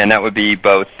 and that would be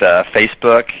both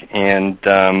Facebook and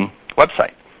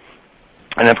website.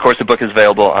 And, of course, the book is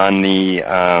available on the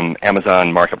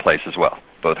Amazon Marketplace as well,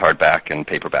 both hardback and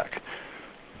paperback.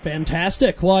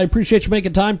 Fantastic. Well, I appreciate you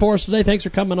making time for us today. Thanks for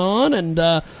coming on, and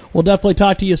we'll definitely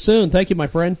talk to you soon. Thank you, my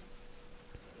friend.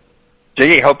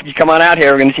 Jiggy, hope you come on out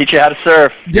here. We're going to teach you how to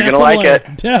surf. You're going to like it.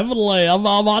 Definitely. I'm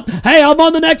on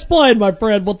the next plane, my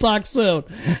friend. We'll talk soon.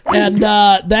 And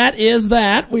that is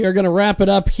that. We are going to wrap it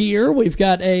up here. We've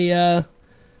got a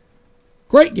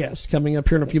great guest coming up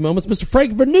here in a few moments. Mr.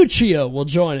 Frank Vernuccio will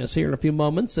join us here in a few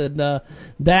moments. And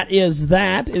that is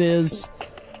that. It is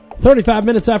 35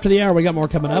 minutes after the hour. We got more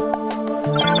coming up.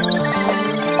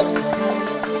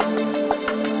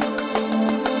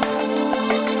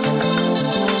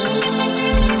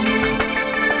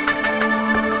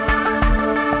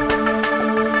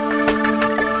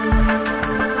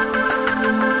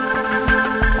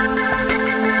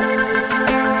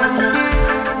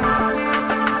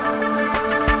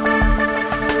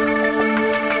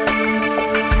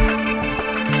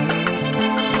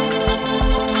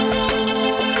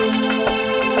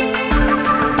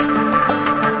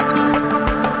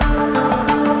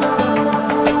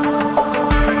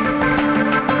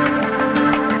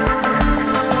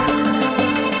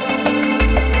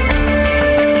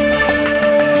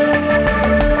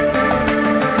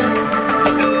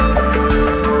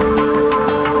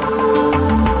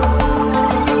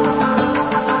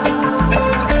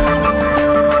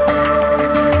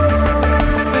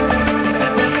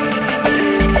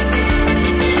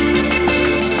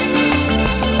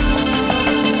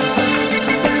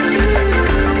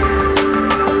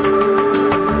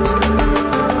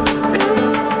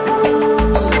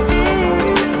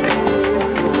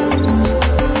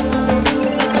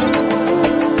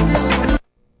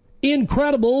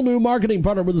 Incredible new marketing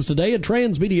partner with us today at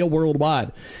Transmedia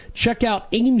Worldwide. Check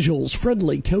out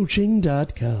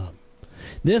angelsfriendlycoaching.com.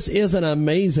 This is an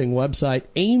amazing website,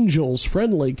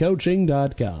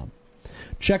 angelsfriendlycoaching.com.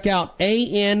 Check out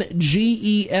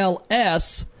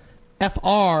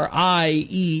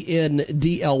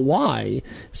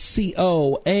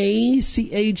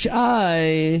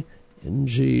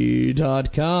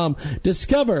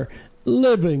Discover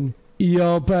living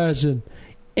your passion.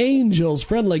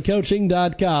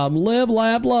 AngelsFriendlyCoaching.com. Live,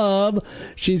 laugh, love.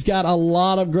 She's got a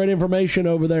lot of great information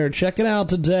over there. Check it out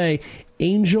today.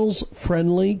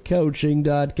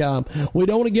 AngelsFriendlyCoaching.com. We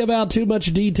don't want to give out too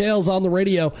much details on the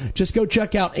radio. Just go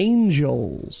check out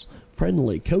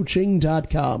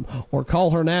AngelsFriendlyCoaching.com or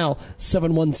call her now,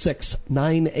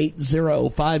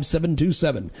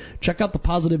 716-980-5727. Check out the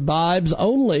positive vibes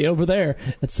only over there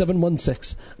at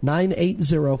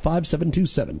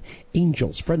 716-980-5727.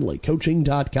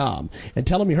 AngelsFriendlyCoaching.com. And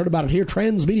tell them you heard about it here,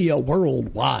 Transmedia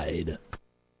Worldwide.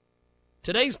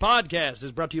 Today's podcast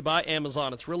is brought to you by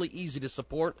Amazon. It's really easy to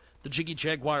support the Jiggy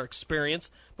Jaguar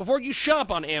experience before you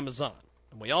shop on Amazon.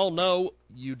 And we all know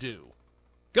you do.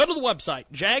 Go to the website,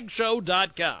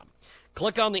 jagshow.com.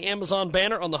 Click on the Amazon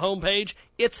banner on the homepage.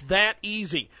 It's that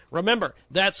easy. Remember,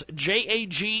 that's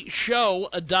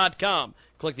jagshow.com.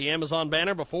 Click the Amazon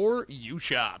banner before you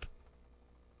shop.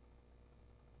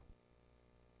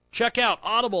 Check out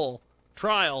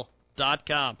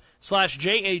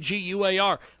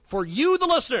audibletrial.com/JAGUAR. For you, the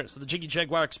listeners of the Jiggy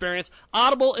Jaguar Experience,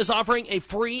 Audible is offering a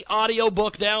free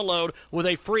audiobook download with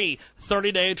a free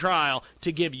 30-day trial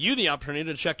to give you the opportunity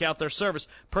to check out their service.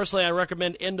 Personally, I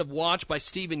recommend End of Watch by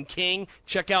Stephen King.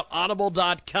 Check out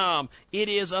audible.com. It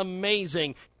is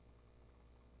amazing.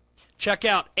 Check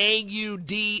out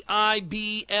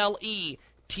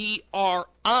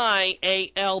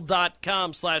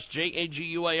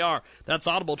AUDIBLETRIAL.com/JAGUAR. That's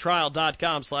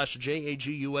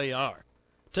audibletrial.com/JAGUAR.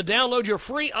 To download your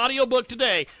free audiobook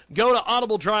today, go to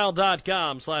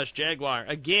audibletrial.com/Jaguar.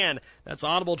 Again, that's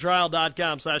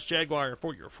audibletrial.com/Jaguar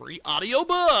for your free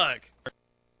audiobook.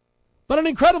 But an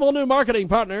incredible new marketing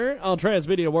partner on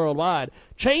Transmedia Worldwide,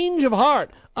 Change of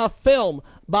Heart, a film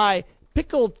by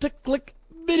Pickle Ticklick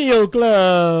Video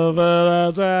Club.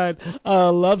 That's right.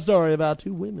 A love story about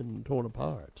two women torn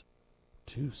apart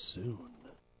too soon.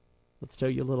 Let's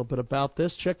tell you a little bit about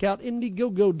this. Check out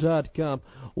Indiegogo.com.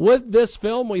 With this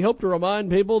film, we hope to remind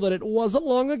people that it wasn't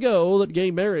long ago that gay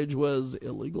marriage was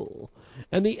illegal,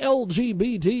 and the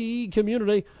LGBT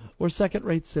community were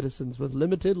second-rate citizens with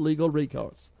limited legal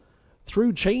recourse.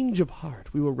 Through Change of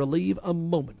Heart, we will relieve a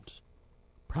moment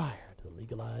prior to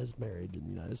legalized marriage in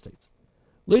the United States.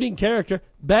 Leading character,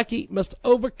 Becky, must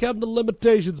overcome the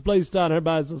limitations placed on her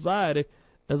by society,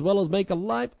 as well as make a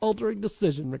life-altering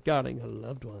decision regarding her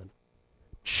loved one.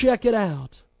 Check it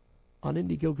out on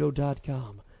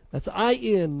Indiegogo.com. That's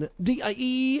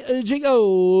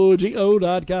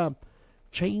INDIEGOGO.com.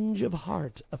 Change of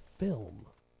Heart, a film.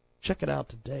 Check it out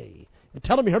today. And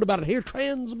tell them you heard about it here,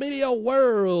 Transmedia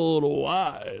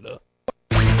Worldwide.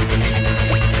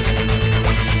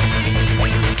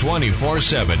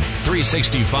 24/7,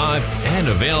 365, and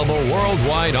available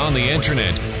worldwide on the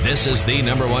internet. This is the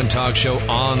 #1 talk show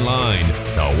online,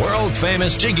 the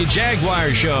world-famous Jiggy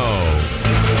Jaguar Show.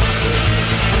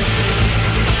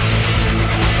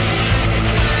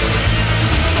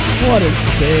 What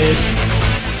is this?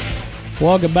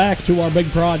 Welcome back to our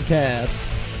big broadcast.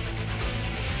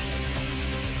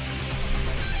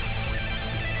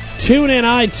 Tune in,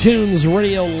 iTunes,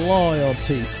 Radio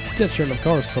Loyalty, Stitcher, and of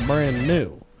course the brand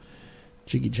new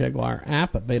Jiggy Jaguar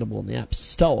app available in the App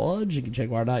Store,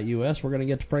 jiggyjaguar.us. We're going to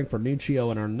get to Frank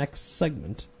Vernuccio in our next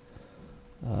segment.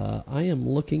 I am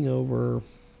looking over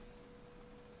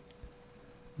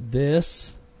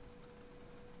this.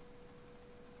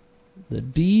 The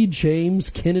D. James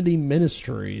Kennedy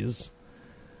Ministries.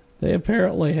 They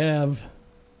apparently have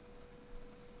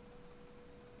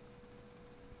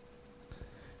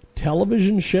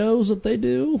television shows that they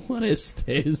do. What is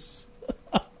this?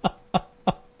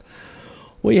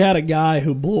 We had a guy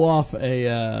who blew off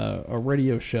a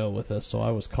radio show with us, so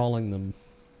I was calling them.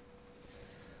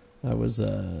 I was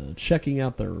checking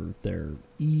out their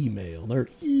email,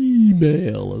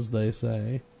 as they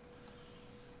say,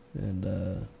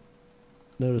 and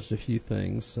noticed a few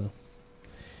things. So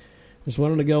just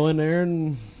wanted to go in there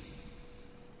and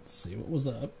see what was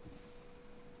up.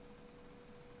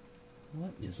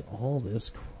 What is all this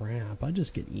crap? I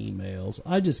just get emails.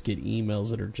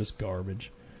 That are just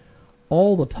garbage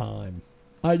all the time.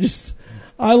 I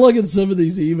look at some of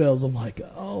these emails, I'm like,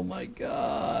 oh my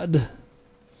God.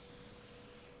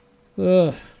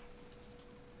 Ugh.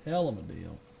 Hell of a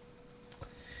deal.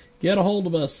 Get a hold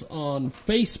of us on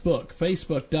Facebook,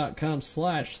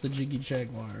 facebook.com/The Jiggy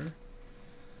Jaguar.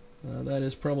 That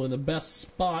is probably the best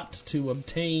spot to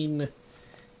obtain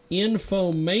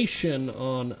information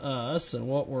on us and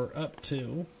what we're up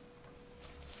to.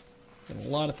 And a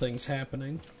lot of things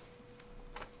happening.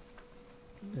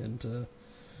 And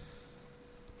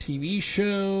TV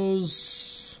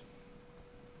shows,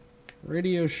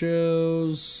 radio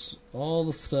shows, all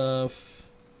the stuff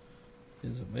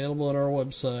is available on our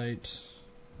website,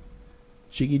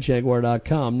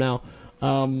 jiggyjaguar.com. Now,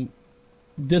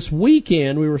 this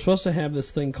weekend we were supposed to have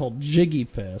this thing called Jiggy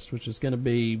Fest, which is going to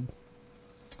be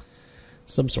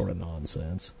some sort of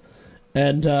nonsense.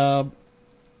 And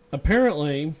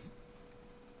apparently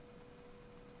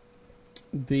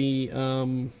the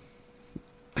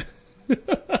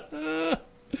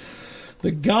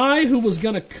the guy who was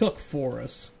going to cook for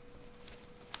us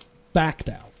backed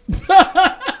out.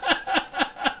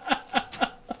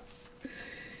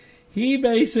 He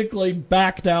basically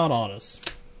backed out on us.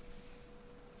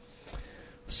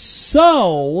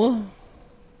 So,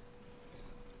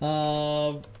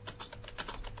 I'm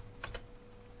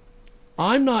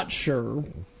not sure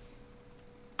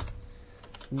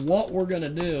what we're going to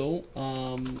do.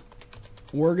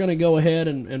 We're going to go ahead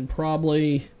and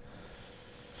probably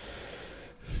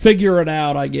figure it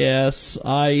out, I guess.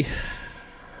 I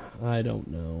don't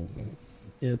know.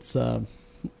 It's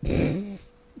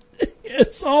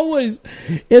it's always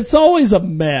a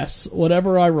mess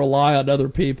whenever I rely on other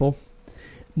people.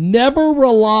 Never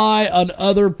rely on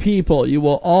other people. You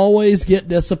will always get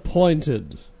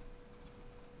disappointed.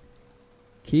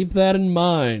 Keep that in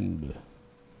mind.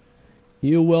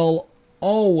 You will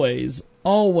always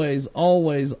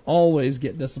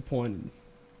get disappointed.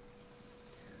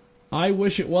 I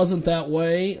wish it wasn't that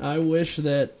way. I wish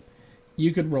that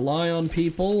you could rely on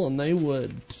people and they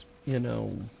would,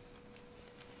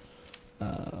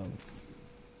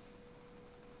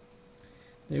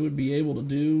 they would be able to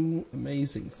do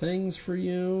amazing things for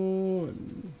you,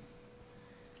 and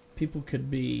people could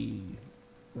be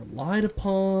relied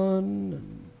upon,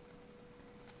 and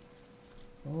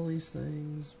all these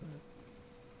things, but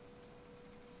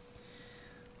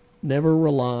never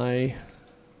rely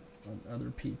on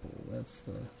other people.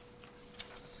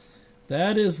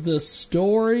 That is the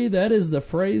story, that is the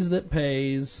phrase that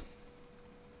pays.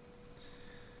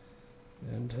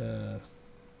 And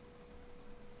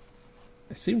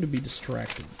I seem to be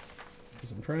distracted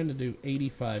because I'm trying to do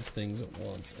 85 things at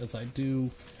once, as I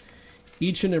do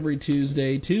each and every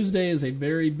Tuesday. Tuesday is a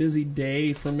very busy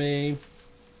day for me.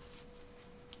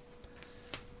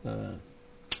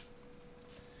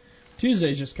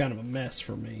 Tuesday's just kind of a mess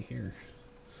for me here.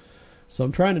 So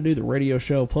I'm trying to do the radio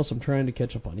show, plus I'm trying to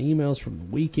catch up on emails from the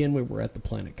weekend. We were at the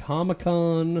Planet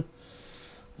Comic-Con.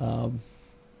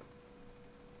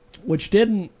 which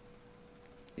didn't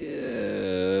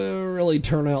really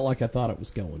turn out like I thought it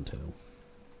was going to.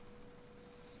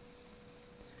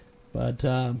 But,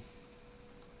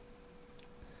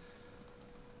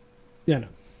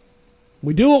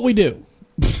 we do what we do.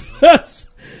 That's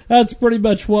pretty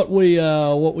much what we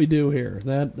do here.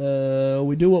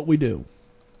 We do what we do.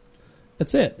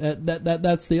 That's it.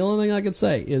 That's the only thing I can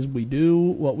say is we do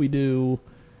what we do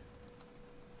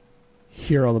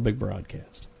here on the Big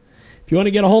Broadcast. If you want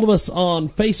to get a hold of us on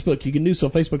Facebook, you can do so.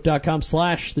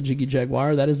 Facebook.com/The Jiggy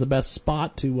Jaguar. That is the best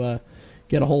spot to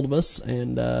get a hold of us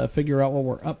and figure out what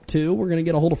we're up to. We're going to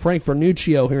get a hold of Frank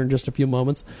Vernuccio here in just a few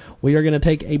moments. We are going to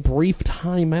take a brief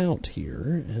time out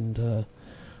here, and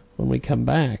when we come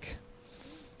back,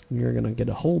 we are going to get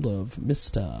a hold of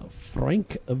Mr.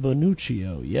 Frank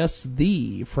Vernuccio. Yes,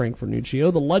 the Frank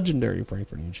Vernuccio, the legendary Frank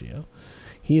Vernuccio.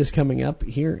 He is coming up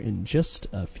here in just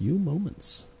a few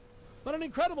moments. But an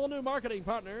incredible new marketing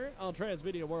partner on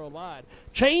Transmedia Worldwide.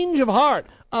 Change of Heart,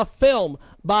 a film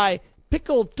by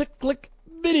PcKC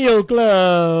Video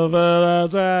Club.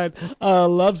 That's right. A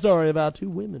love story about two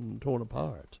women torn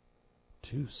apart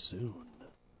too soon.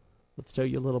 Let's tell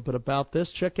you a little bit about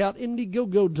this. Check out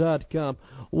Indiegogo.com.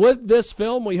 With this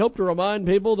film, we hope to remind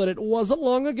people that it wasn't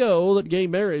long ago that gay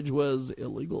marriage was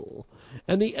illegal,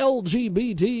 and the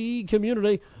LGBT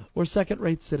community were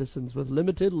second-rate citizens with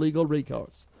limited legal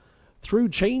recourse. Through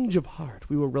Change of Heart,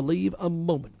 we will relieve a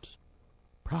moment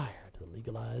prior to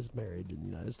legalized marriage in the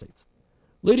United States.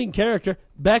 Leading character,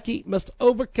 Becky, must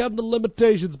overcome the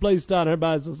limitations placed on her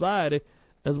by society,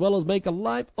 as well as make a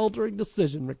life-altering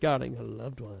decision regarding her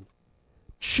loved one.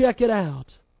 Check it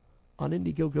out on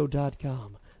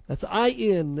Indiegogo.com. That's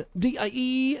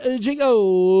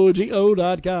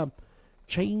INDIEGOGO.com.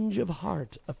 Change of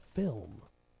Heart, a film.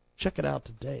 Check it out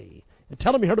today. And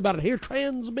tell them you heard about it here,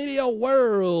 Transmedia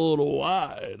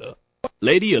Worldwide.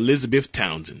 Lady Elizabeth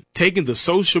Townsend, taking the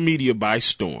social media by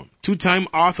storm. 2-time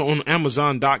author on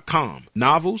Amazon.com.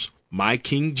 Novels, My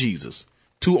King Jesus.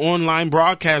 2 online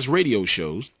broadcast radio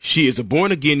shows. She is a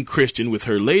born-again Christian with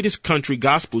her latest country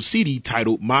gospel CD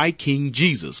titled My King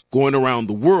Jesus, going around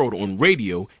the world on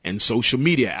radio and social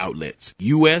media outlets,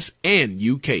 U.S. and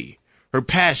U.K. Her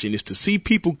passion is to see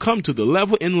people come to the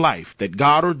level in life that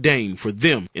God ordained for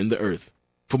them in the earth.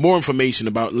 For more information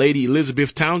about Lady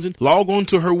Elizabeth Townsend, log on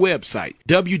to her website,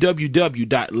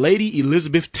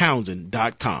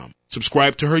 www.LadyElizabethTownsend.com.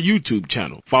 Subscribe to her YouTube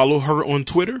channel. Follow her on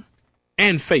Twitter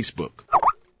and Facebook.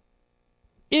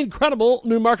 Incredible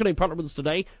new marketing partner with us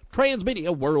today,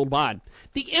 Transmedia Worldwide.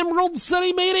 The Emerald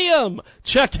City Medium.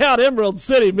 Check out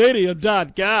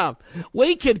EmeraldCityMedium.com.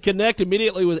 We can connect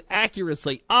immediately with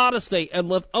accuracy, honesty, and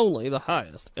with only the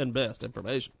highest and best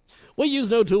information. We use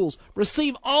no tools.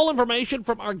 Receive all information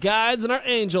from our guides and our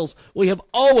angels. We have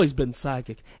always been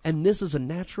psychic, and this is a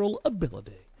natural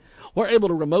ability. We're able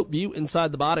to remote view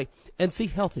inside the body and see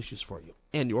health issues for you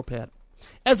and your pet.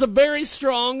 As a very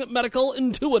strong medical,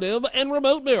 intuitive, and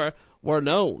remote mirror, we're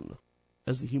known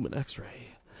as the human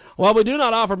X-ray. While we do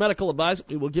not offer medical advice,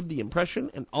 we will give the impression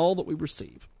and all that we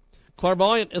receive.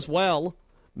 Clairvoyant as well,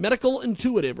 medical,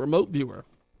 intuitive, remote viewer,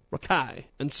 Rakai,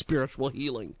 and spiritual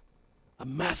healing. A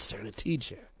master and a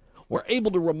teacher. We're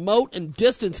able to remote and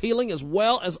distance healing as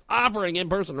well as offering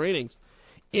in-person readings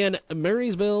in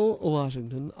Marysville,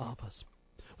 Washington office.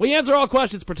 We answer all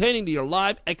questions pertaining to your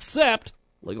life except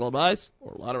legal advice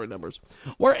or lottery numbers.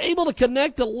 We're able to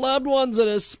connect to loved ones in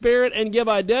his spirit and give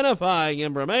identifying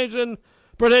information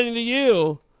pertaining to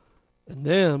you and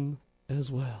them as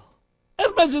well.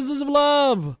 As messages of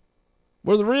love.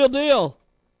 We're the real deal,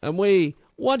 and we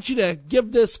want you to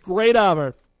give this great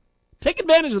offer. Take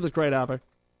advantage of this great offer.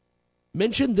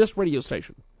 Mention this radio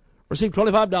station. Receive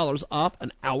 $25 off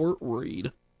an hour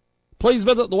read. Please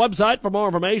visit the website for more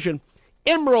information.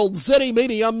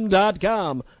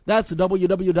 EmeraldCityMedium.com. That's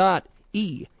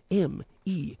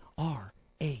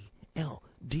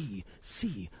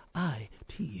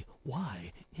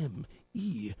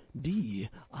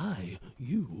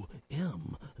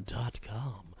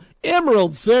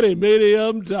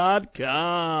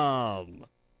EmeraldCityMedium.com.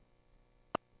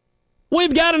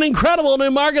 We've got an incredible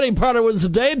new marketing partner with us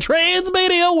today,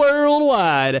 Transmedia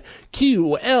Worldwide.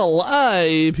 QLIPP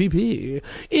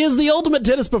is the ultimate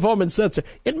tennis performance sensor.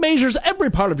 It measures every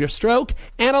part of your stroke,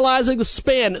 analyzing the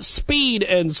spin, speed,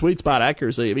 and sweet spot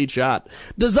accuracy of each shot.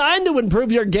 Designed to improve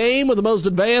your game with the most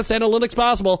advanced analytics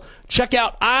possible, check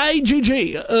out igg.me/at/QLIPP.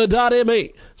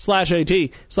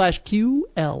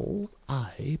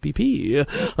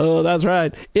 Oh, that's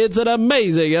right. It's an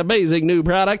amazing, amazing new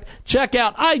product. Check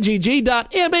out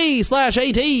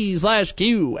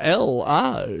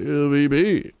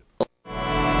igg.me/at/QLIPP.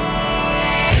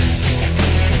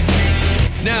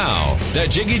 Now, the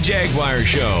Jiggy Jaguar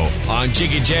Show on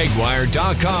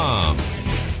JiggyJaguar.com.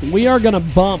 We are going to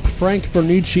bump Frank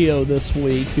Vernuccio this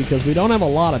week because we don't have a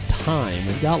lot of time.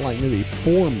 We've got like maybe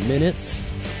 4 minutes.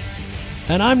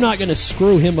 And I'm not going to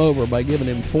screw him over by giving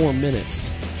him 4 minutes.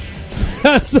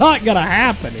 That's not going to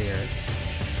happen here.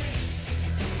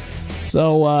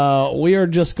 So we are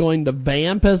just going to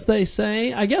vamp, as they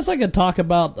say. I guess I could talk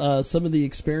about some of the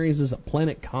experiences at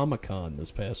Planet Comic-Con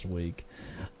this past week.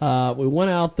 We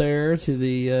went out there to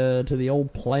the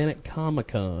old Planet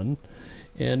Comic-Con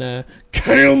in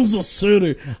Kansas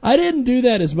City. I didn't do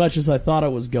that as much as I thought I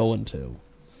was going to.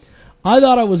 I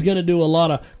thought I was going to do a lot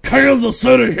of Kansas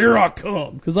City, here I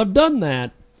come, because I've done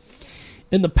that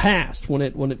in the past when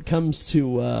it comes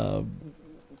to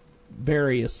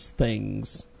various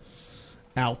things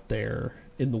out there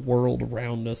in the world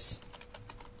around us.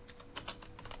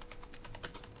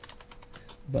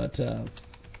 But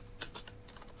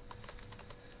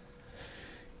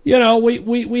you know,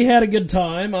 we had a good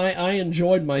time. I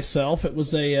enjoyed myself. It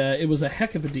was a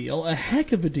heck of a deal. A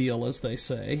heck of a deal, as they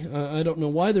say. I don't know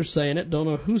why they're saying it. Don't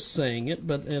know who's saying it,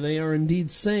 but they are indeed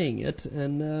saying it.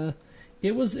 And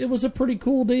it was a pretty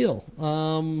cool deal.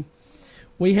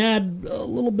 We had a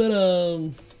little bit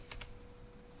of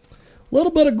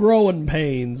growing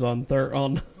pains on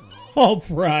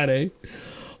Friday,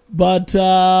 but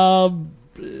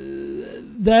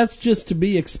that's just to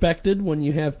be expected when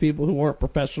you have people who aren't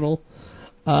professional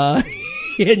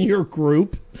in your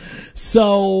group.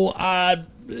 So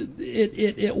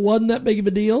it wasn't that big of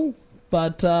a deal,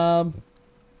 but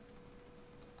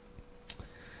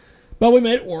we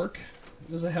made it work.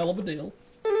 It was a hell of a deal,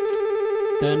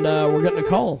 and we're getting a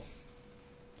call.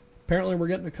 Apparently, we're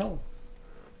getting a call.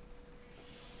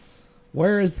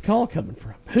 Where is the call coming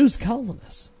from? Who's calling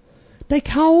us? They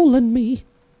calling me.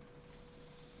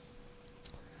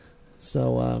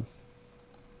 So,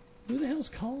 who the hell's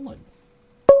calling?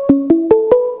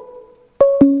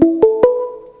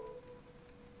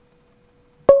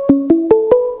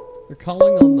 They're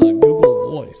calling on the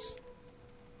Google Voice.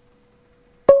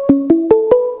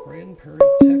 Grand Prairie,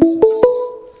 Texas.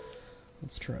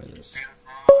 Let's try this.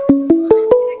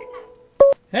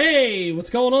 Hey, what's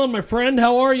going on, my friend?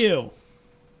 How are you?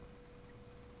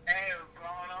 Hey, what's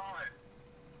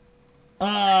going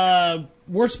on?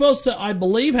 We're supposed to, I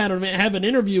believe, have an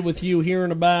interview with you here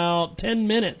in about 10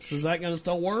 minutes. Is that going to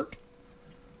still work?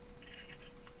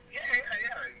 Yeah.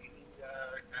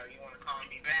 You want to call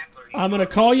me back? I'm going to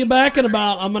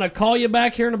call you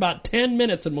back here in about 10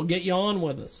 minutes, and we'll get you on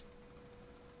with us.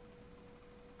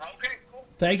 Okay, cool.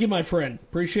 Thank you, my friend.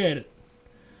 Appreciate it.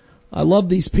 I love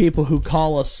these people who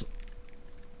call us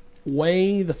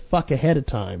way the fuck ahead of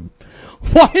time.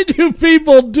 Why do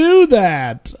people do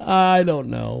that? I don't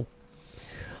know.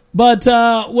 But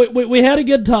we had a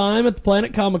good time at the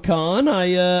Planet Comic-Con.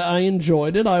 I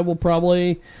enjoyed it. I will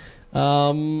probably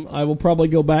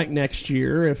go back next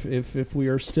year if we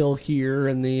are still here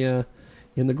in the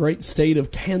great state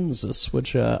of Kansas,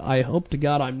 which I hope to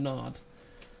God I'm not.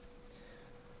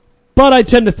 But I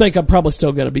tend to think I'm probably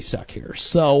still going to be stuck here.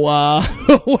 So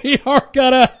we are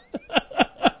gonna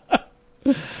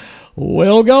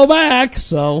we'll go back.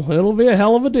 So it'll be a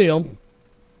hell of a deal.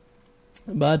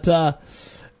 But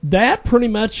that pretty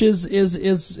much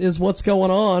is what's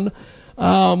going on.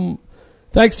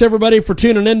 Thanks to everybody for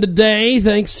tuning in today.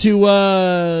 Thanks to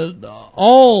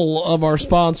all of our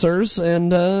sponsors,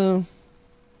 and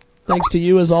thanks to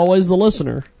you as always, the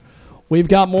listener. We've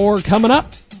got more coming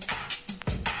up.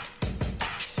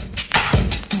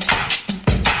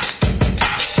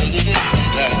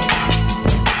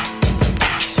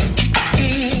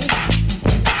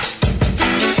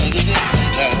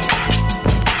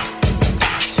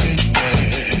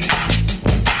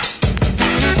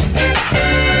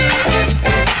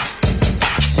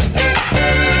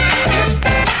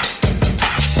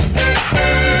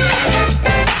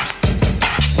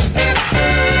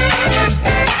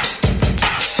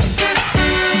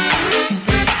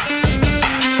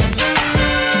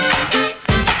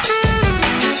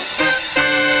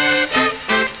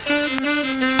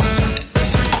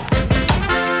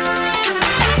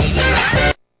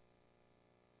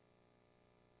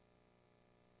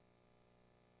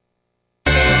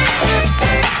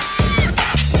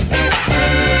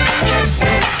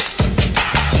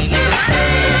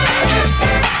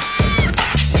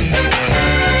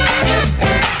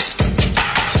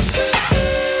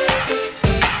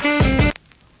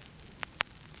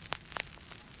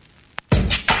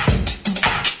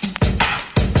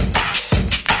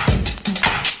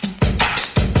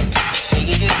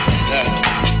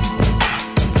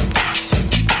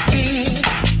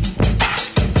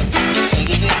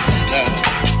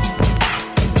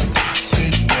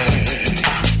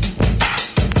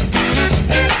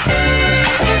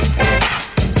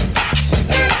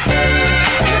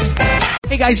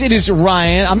 guys, it is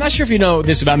Ryan. I'm not sure if you know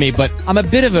this about me, but I'm a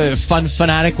bit of a fun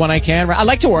fanatic when I can. I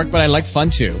like to work, but I like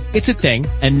fun too. It's a thing.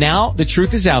 And now the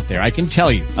truth is out there. I can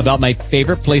tell you about my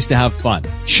favorite place to have fun.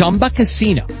 Chumba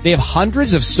Casino. They have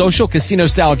hundreds of social casino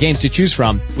style games to choose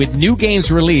from with new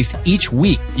games released each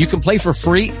week. You can play for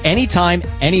free anytime,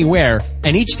 anywhere.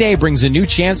 And each day brings a new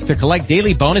chance to collect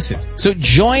daily bonuses. So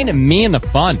join me in the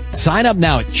fun. Sign up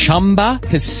now at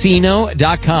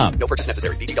ChumbaCasino.com. No purchase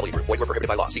necessary. VGW Group. Void where prohibited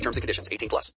by law. See terms and conditions. 18+.